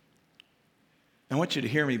 I want you to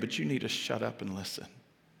hear me, but you need to shut up and listen.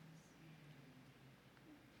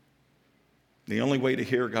 The only way to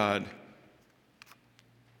hear God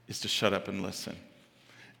is to shut up and listen.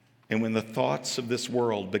 And when the thoughts of this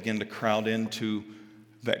world begin to crowd into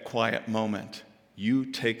that quiet moment, you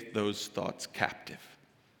take those thoughts captive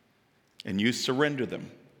and you surrender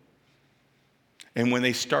them. And when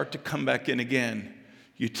they start to come back in again,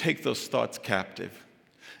 you take those thoughts captive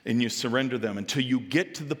and you surrender them until you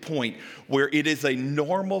get to the point where it is a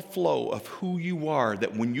normal flow of who you are,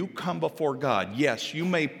 that when you come before God, yes, you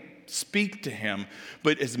may speak to him,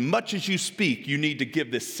 but as much as you speak, you need to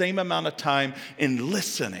give this same amount of time in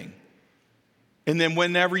listening. And then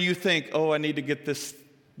whenever you think, oh, I need to get this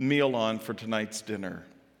meal on for tonight's dinner,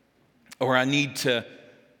 or I need to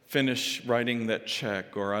finish writing that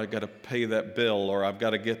check, or I got to pay that bill, or I've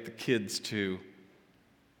got to get the kids to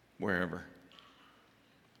wherever.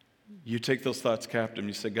 You take those thoughts captive and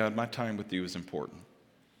you say, God, my time with you is important.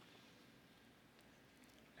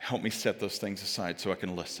 Help me set those things aside so I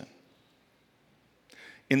can listen.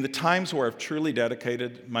 In the times where I've truly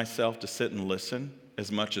dedicated myself to sit and listen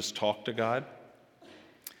as much as talk to God,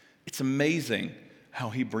 it's amazing how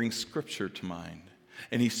he brings Scripture to mind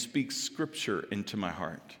and he speaks Scripture into my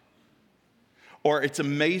heart. Or it's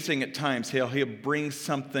amazing at times how he'll bring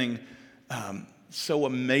something so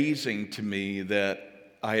amazing to me that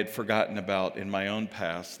I had forgotten about in my own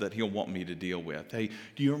past that he'll want me to deal with. Hey,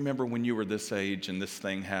 do you remember when you were this age and this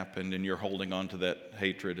thing happened and you're holding on to that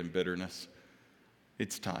hatred and bitterness?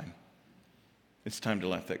 It's time. It's time to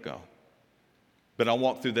let that go. But I'll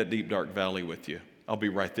walk through that deep, dark valley with you. I'll be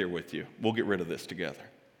right there with you. We'll get rid of this together.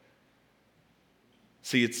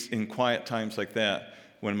 See, it's in quiet times like that,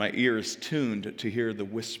 when my ear is tuned to hear the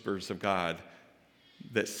whispers of God,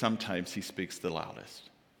 that sometimes he speaks the loudest.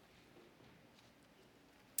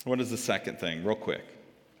 What is the second thing, real quick?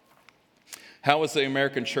 How has the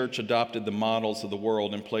American church adopted the models of the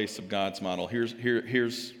world in place of God's model?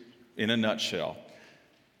 Here's in a nutshell,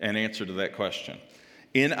 an answer to that question.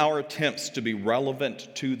 In our attempts to be relevant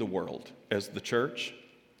to the world as the church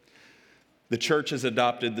has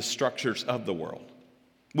adopted the structures of the world.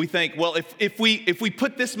 We think, well, if we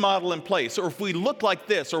put this model in place, or if we look like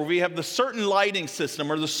this, or we have the certain lighting system,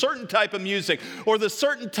 or the certain type of music, or the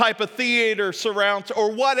certain type of theater surrounds,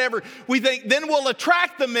 or whatever, we think then we'll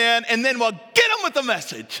attract them in, and then we'll get them with the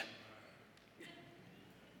message.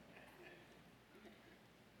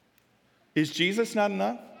 Is Jesus not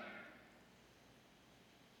enough?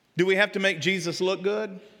 Do we have to make Jesus look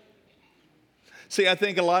good? See, I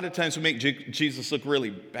think a lot of times we make Jesus look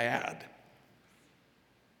really bad.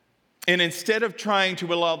 And instead of trying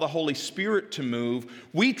to allow the Holy Spirit to move,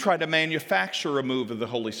 we try to manufacture a move of the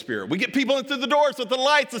Holy Spirit. We get people in through the doors with the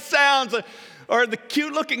lights, the sounds, or the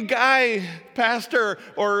cute-looking guy pastor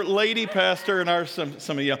or lady pastor, and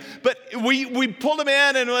some of you. But we pull them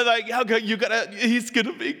in and we're like, okay, he's going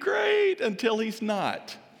to be great, until he's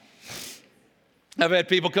not. I've had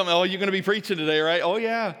people come, oh, you're going to be preaching today, right? Oh,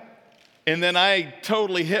 yeah. And then I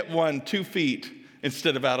totally hit one 2 feet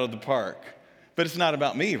instead of out of the park. But it's not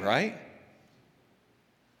about me, right?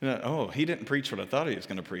 Oh, he didn't preach what I thought he was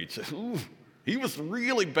going to preach. Ooh, he was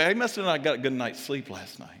really bad. He must have not got a good night's sleep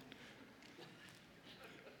last night.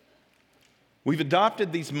 We've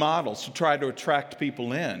adopted these models to try to attract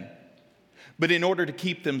people in. But in order to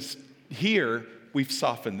keep them here, we've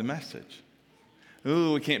softened the message.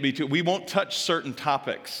 Ooh, we won't touch certain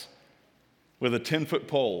topics with a 10-foot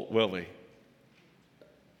pole, will we?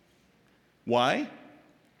 Why?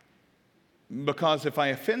 Because if I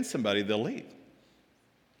offend somebody, they'll leave.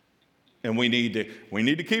 And we need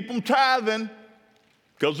to keep them tithing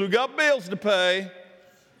because we've got bills to pay.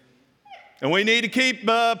 And we need to keep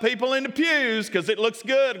people in the pews because it looks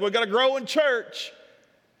good. We've got to grow in church.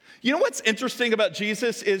 You know what's interesting about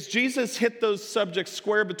Jesus is Jesus hit those subjects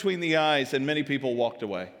square between the eyes, and many people walked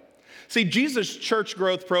away. See, Jesus' church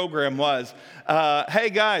growth program was, hey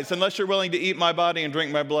guys, unless you're willing to eat my body and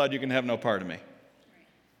drink my blood, you can have no part of me.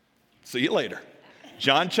 See you later.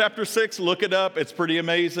 John chapter 6, look it up. It's pretty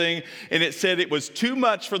amazing. And it said it was too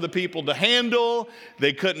much for the people to handle.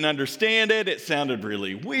 They couldn't understand it. It sounded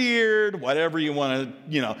really weird, whatever you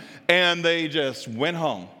want to, and they just went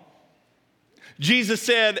home. Jesus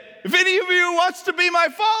said, if any of you wants to be my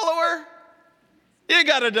follower, you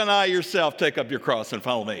got to deny yourself, take up your cross, and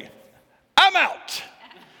follow me. I'm out.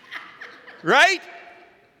 Right?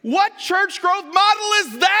 What church growth model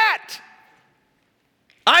is that?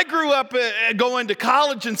 I grew up going to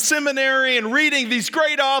college and seminary and reading these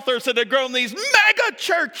great authors that had grown these mega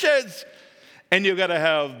churches. And you've got to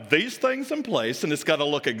have these things in place, and it's got to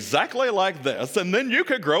look exactly like this, and then you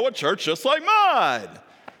could grow a church just like mine.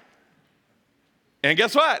 And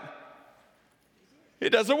guess what?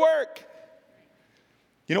 It doesn't work.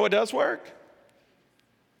 You know what does work?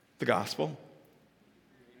 The gospel.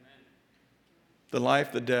 The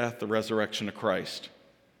life, the death, the resurrection of Christ.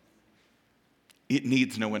 It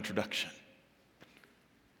needs no introduction.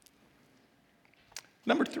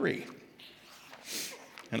 Number 3,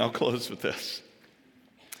 and I'll close with this.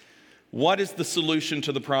 What is the solution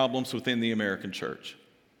to the problems within the American church?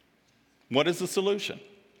 What is the solution?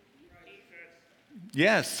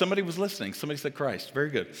 Yes, somebody was listening. Somebody said Christ. Very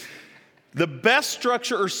good. The best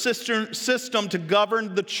structure or system to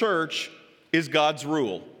govern the church is God's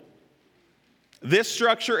rule. This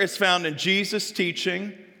structure is found in Jesus'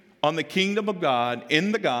 teaching on the kingdom of God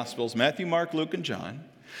in the Gospels, Matthew, Mark, Luke, and John.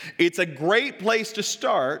 It's a great place to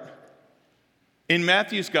start in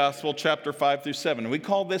Matthew's Gospel, chapter 5 through 7. We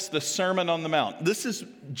call this the Sermon on the Mount. This is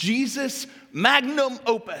Jesus' magnum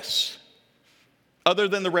opus. Other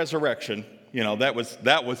than the resurrection, that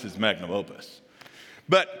was his magnum opus.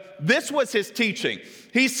 But this was his teaching.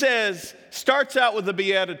 He starts out with the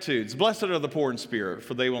Beatitudes. Blessed are the poor in spirit,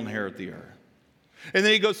 for they will inherit the earth. And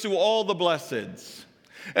then he goes through all the blesseds.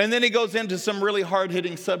 And then he goes into some really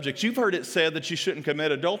hard-hitting subjects. You've heard it said that you shouldn't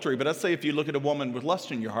commit adultery, but I say if you look at a woman with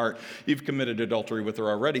lust in your heart, you've committed adultery with her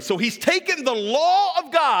already. So he's taken the law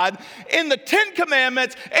of God in the 10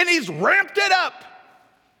 Commandments and he's ramped it up.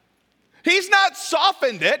 He's not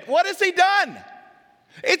softened it. What has he done?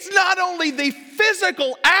 It's not only the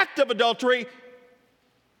physical act of adultery,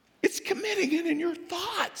 it's committing it in your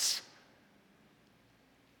thoughts.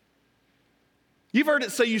 You've heard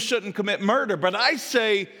it say you shouldn't commit murder, but I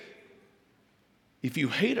say if you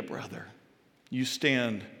hate a brother, you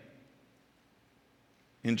stand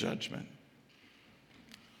in judgment.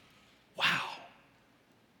 Wow.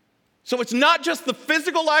 So it's not just the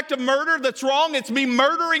physical act of murder that's wrong, it's me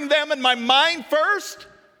murdering them in my mind first.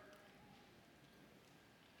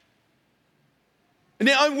 And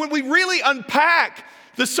now when we really unpack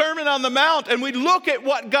the Sermon on the Mount and we look at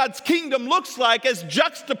what God's kingdom looks like as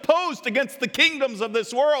juxtaposed against the kingdoms of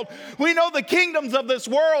this world, we know the kingdoms of this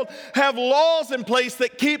world have laws in place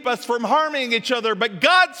that keep us from harming each other, but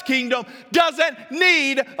God's kingdom doesn't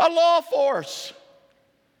need a law force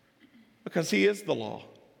because he is the law.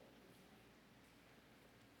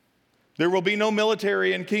 There will be no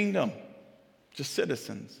military in kingdom, just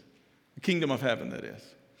citizens. The kingdom of heaven, that is.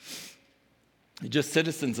 Just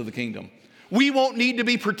citizens of the kingdom. We won't need to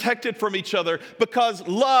be protected from each other because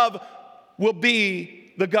love will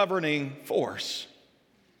be the governing force.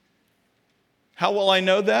 How will I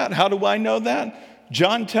know that? How do I know that?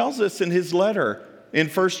 John tells us in his letter in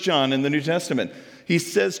 1 John in the New Testament. He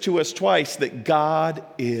says to us twice that God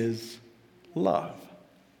is love.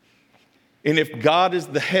 And if God is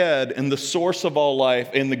the head and the source of all life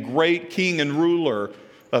and the great king and ruler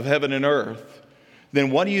of heaven and earth, then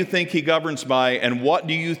what do you think he governs by, and what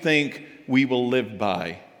do you think we will live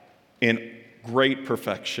by in great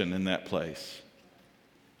perfection in that place?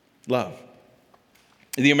 Love.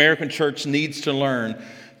 The American church needs to learn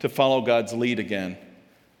to follow God's lead again.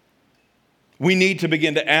 We need to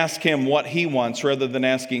begin to ask him what he wants rather than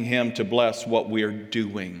asking him to bless what we're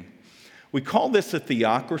doing. We call this a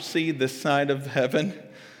theocracy, this side of heaven,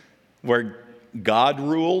 where God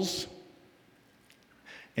rules.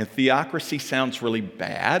 And theocracy sounds really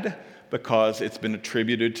bad because it's been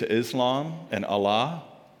attributed to Islam and Allah,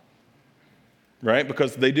 right?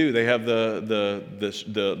 Because they do. They have the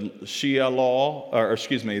Shia law,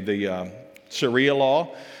 the Sharia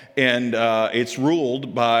law, and it's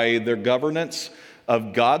ruled by their governance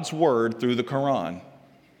of God's word through the Quran.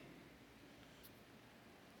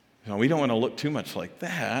 Now, we don't want to look too much like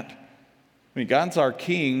that. I mean, God's our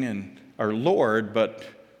King and our Lord, but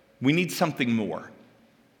we need something more.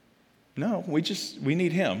 No, we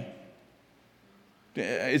need him.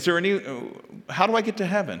 How do I get to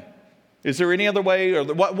heaven? Is there any other way? Or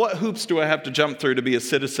what hoops do I have to jump through to be a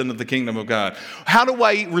citizen of the kingdom of God? How do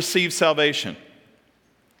I receive salvation?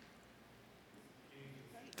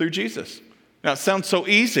 Through Jesus. Now, it sounds so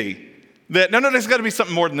easy that, no, there's got to be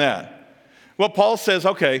something more than that. Well, Paul says,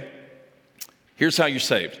 okay, here's how you're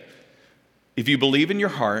saved. If you believe in your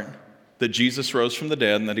heart that Jesus rose from the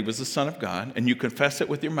dead and that he was the Son of God, and you confess it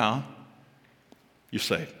with your mouth, you're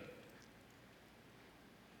saved.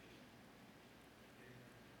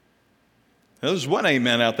 Now, there's one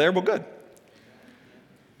amen out there. Well, good.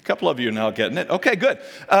 A couple of you are now getting it. Okay, good.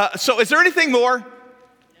 So is there anything more?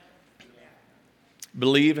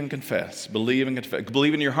 Believe and confess. Believe and confess.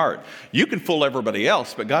 Believe in your heart. You can fool everybody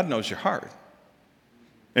else, but God knows your heart.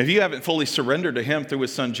 And if you haven't fully surrendered to him through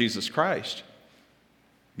his son, Jesus Christ,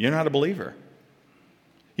 you're not a believer.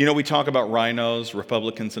 You know, we talk about rhinos,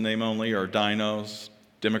 Republicans in name only, or dinos,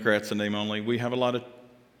 Democrats in name only. We have a lot of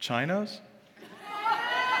chinos?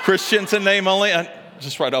 Christians in name only?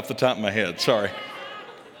 Just right off the top of my head, sorry.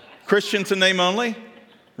 Christians in name only,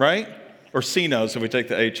 right? Or C-nos if we take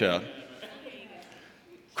the H out.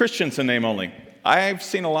 Christians in name only. I've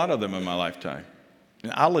seen a lot of them in my lifetime.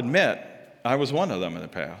 And I'll admit, I was one of them in the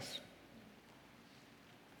past.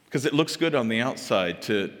 Because it looks good on the outside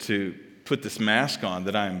to put this mask on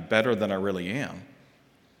that I'm better than I really am.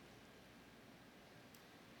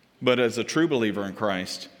 But as a true believer in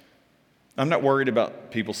Christ, I'm not worried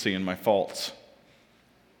about people seeing my faults.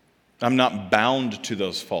 I'm not bound to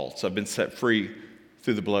those faults. I've been set free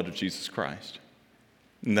through the blood of Jesus Christ.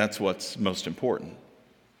 And that's what's most important.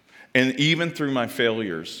 And even through my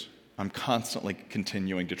failures, I'm constantly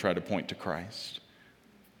continuing to try to point to Christ.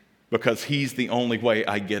 Because he's the only way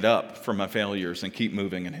I get up from my failures and keep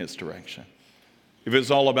moving in his direction. If it was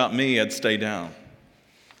all about me, I'd stay down.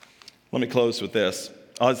 Let me close with this.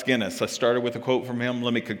 Os Guinness, I started with a quote from him.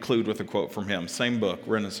 Let me conclude with a quote from him. Same book,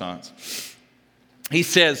 Renaissance. He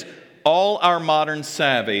says, all our modern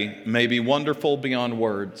savvy may be wonderful beyond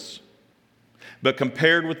words, but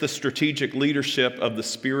compared with the strategic leadership of the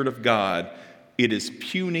Spirit of God, it is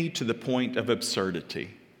puny to the point of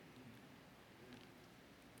absurdity.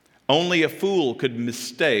 Only a fool could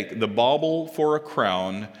mistake the bauble for a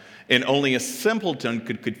crown, and only a simpleton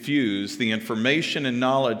could confuse the information and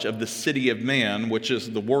knowledge of the city of man, which is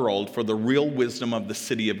the world, for the real wisdom of the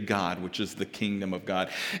city of God, which is the kingdom of God.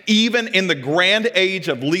 Even in the grand age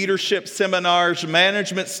of leadership seminars,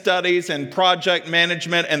 management studies, and project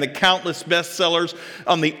management, and the countless bestsellers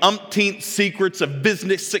on the umpteenth secrets of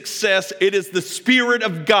business success, it is the Spirit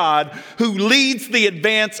of God who leads the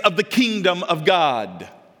advance of the kingdom of God.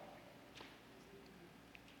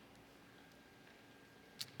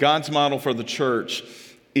 God's model for the church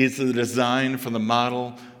is the design for the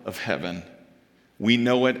model of heaven. We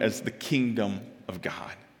know it as the kingdom of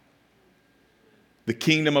God. The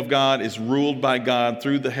kingdom of God is ruled by God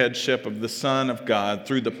through the headship of the Son of God,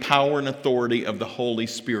 through the power and authority of the Holy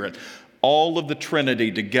Spirit. All of the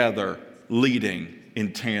Trinity together leading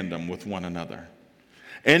in tandem with one another.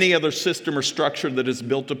 Any other system or structure that is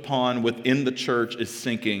built upon within the church is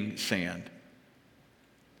sinking sand.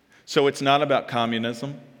 So it's not about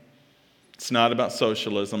communism. It's not about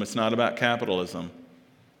socialism. It's not about capitalism.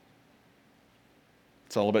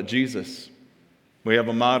 It's all about Jesus. We have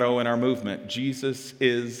a motto in our movement: Jesus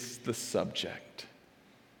is the subject.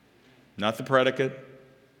 Not the predicate,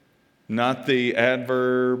 not the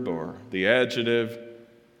adverb or the adjective.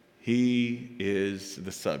 He is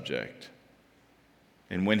the subject.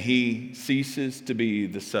 And when he ceases to be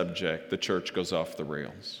the subject, the church goes off the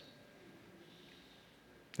rails.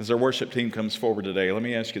 As our worship team comes forward today, let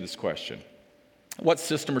me ask you this question. What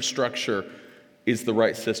system or structure is the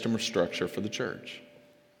right system or structure for the church?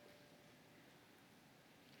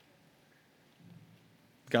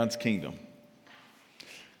 God's kingdom.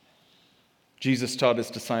 Jesus taught his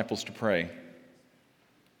disciples to pray,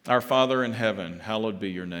 Our Father in heaven, hallowed be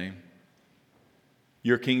your name.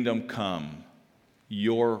 Your kingdom come,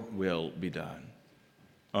 your will be done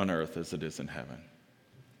on earth as it is in heaven.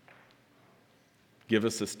 Give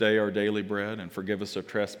us this day our daily bread, and forgive us our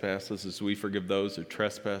trespasses as we forgive those who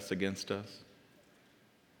trespass against us.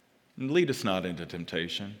 And lead us not into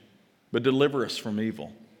temptation, but deliver us from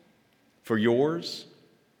evil. For yours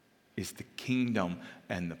is the kingdom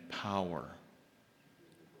and the power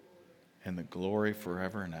and the glory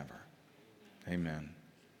forever and ever. Amen.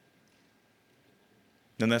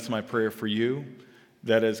 And that's my prayer for you.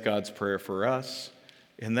 That is God's prayer for us.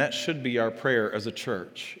 And that should be our prayer as a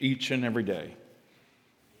church each and every day.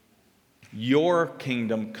 Your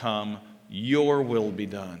kingdom come, your will be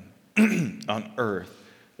done on earth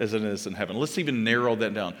as it is in heaven. Let's even narrow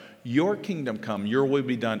that down. Your kingdom come, your will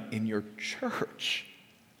be done in your church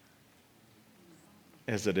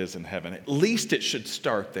as it is in heaven. At least it should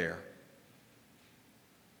start there.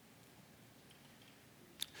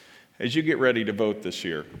 As you get ready to vote this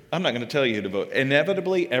year, I'm not going to tell you who to vote.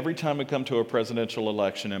 Inevitably, every time we come to a presidential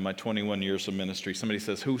election in my 21 years of ministry, somebody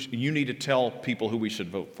says, you need to tell people who we should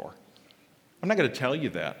vote for. I'm not going to tell you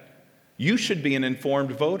that. You should be an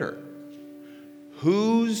informed voter.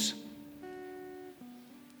 It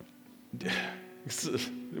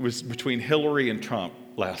was between Hillary and Trump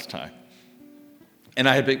last time. And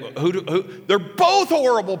I had they're both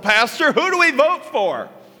horrible, Pastor. Who do we vote for?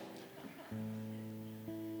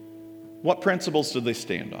 What principles do they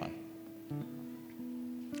stand on?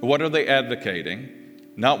 What are they advocating?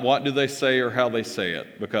 Not what do they say or how they say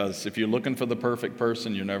it, because if you're looking for the perfect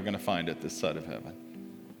person, you're never going to find it this side of heaven.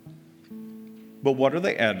 But what are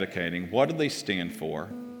they advocating? What do they stand for?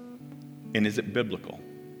 And is it biblical?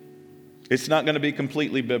 It's not going to be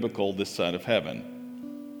completely biblical this side of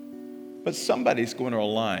heaven. But somebody's going to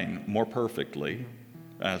align more perfectly,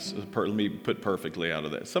 let me put perfectly out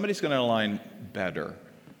of that. Somebody's going to align better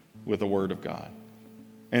with the Word of God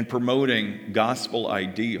and promoting gospel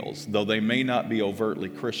ideals, though they may not be overtly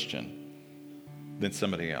Christian, than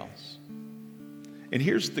somebody else. And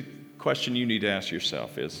here's the question you need to ask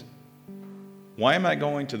yourself is, why am I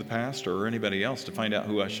going to the pastor or anybody else to find out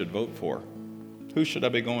who I should vote for? Who should I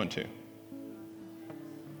be going to?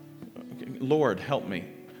 Lord, help me.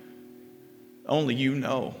 Only you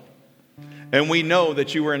know. And we know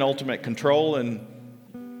that you are in ultimate control and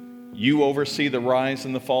you oversee the rise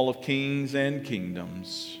and the fall of kings and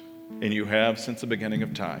kingdoms. And you have since the beginning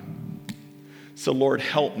of time. So Lord,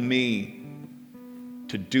 help me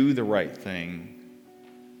to do the right thing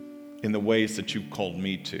in the ways that you've called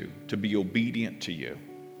me to be obedient to you.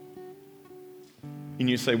 And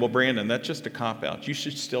you say, well, Brandon, that's just a cop-out. You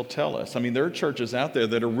should still tell us. I mean, there are churches out there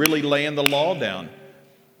that are really laying the law down.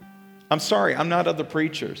 I'm sorry, I'm not other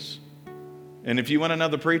preachers. And if you want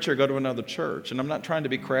another preacher, go to another church. And I'm not trying to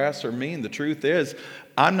be crass or mean. The truth is,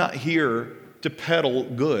 I'm not here to peddle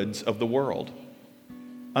goods of the world.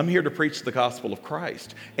 I'm here to preach the gospel of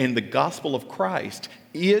Christ. And the gospel of Christ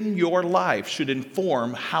in your life should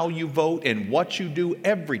inform how you vote and what you do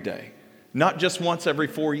every day, not just once every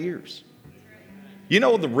 4 years. You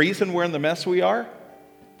know the reason we're in the mess we are?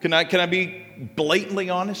 Can I be blatantly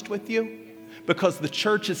honest with you? Because the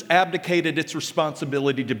church has abdicated its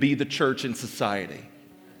responsibility to be the church in society.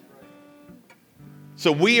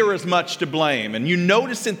 So we are as much to blame. And you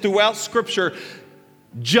notice throughout Scripture,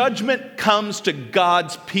 judgment comes to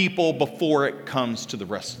God's people before it comes to the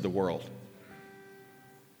rest of the world.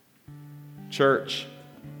 Church,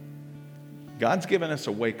 God's given us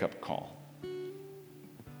a wake-up call.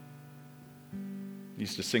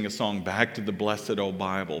 Used to sing a song, Back to the Blessed Old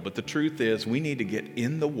Bible. But the truth is, we need to get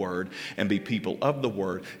in the Word and be people of the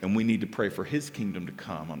Word, and we need to pray for His kingdom to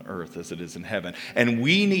come on earth as it is in heaven. And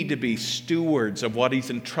we need to be stewards of what He's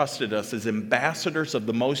entrusted us as ambassadors of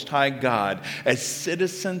the Most High God, as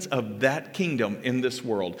citizens of that kingdom in this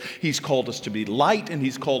world. He's called us to be light, and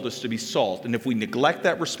He's called us to be salt. And if we neglect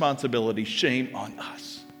that responsibility, shame on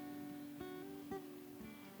us.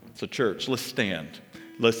 So church, let's stand.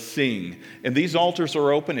 Let's sing. And these altars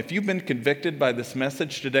are open. If you've been convicted by this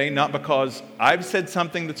message today, not because I've said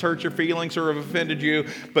something that's hurt your feelings or have offended you,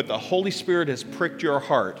 but the Holy Spirit has pricked your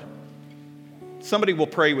heart, somebody will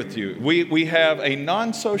pray with you. We have a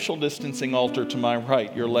non-social distancing altar to my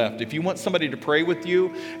right, your left. If you want somebody to pray with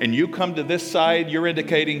you and you come to this side, you're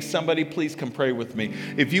indicating somebody, please come pray with me.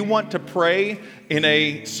 If you want to pray in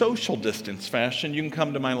a social distance fashion, you can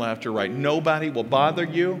come to my left or right. Nobody will bother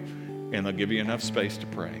you. And they'll give you enough space to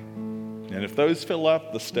pray. And if those fill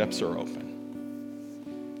up, the steps are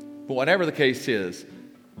open. But whatever the case is,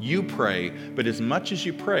 you pray, but as much as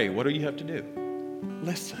you pray, what do you have to do?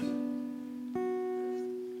 Listen.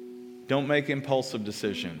 Don't make impulsive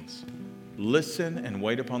decisions. Listen and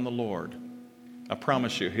wait upon the Lord. I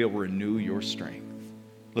promise you, He'll renew your strength.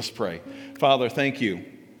 Let's pray. Father, thank you.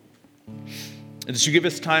 And that you give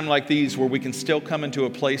us time like these where we can still come into a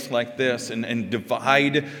place like this and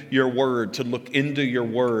divide your word, to look into your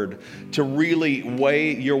word, to really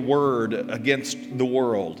weigh your word against the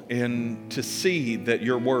world and to see that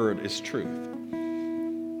your word is truth.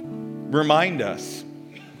 Remind us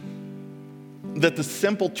that the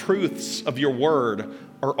simple truths of your word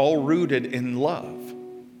are all rooted in love.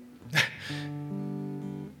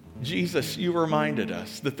 Jesus, you reminded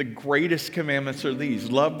us that the greatest commandments are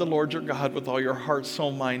these. Love the Lord your God with all your heart,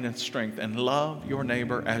 soul, mind, and strength, and love your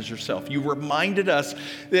neighbor as yourself. You reminded us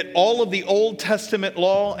that all of the Old Testament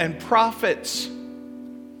law and prophets,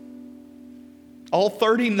 all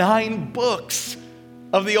 39 books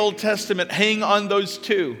of the Old Testament hang on those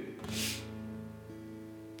two.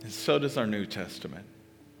 And so does our New Testament.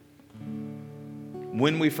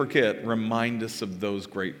 When we forget, remind us of those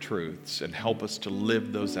great truths and help us to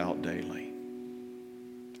live those out daily.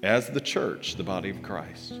 As the church, the body of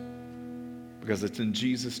Christ. Because it's in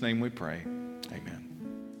Jesus' name we pray. Amen.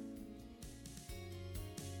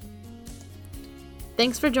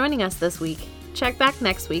 Thanks for joining us this week. Check back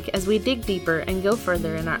next week as we dig deeper and go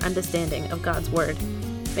further in our understanding of God's Word.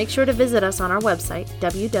 Make sure to visit us on our website,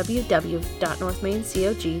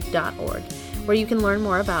 www.northmaincog.org, where you can learn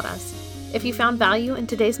more about us. If you found value in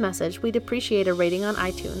today's message, we'd appreciate a rating on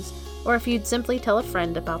iTunes, or if you'd simply tell a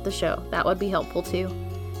friend about the show, that would be helpful too.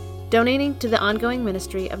 Donating to the ongoing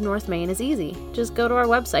ministry of North Main is easy. Just go to our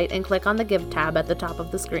website and click on the Give tab at the top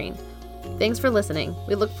of the screen. Thanks for listening.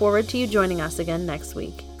 We look forward to you joining us again next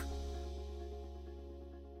week.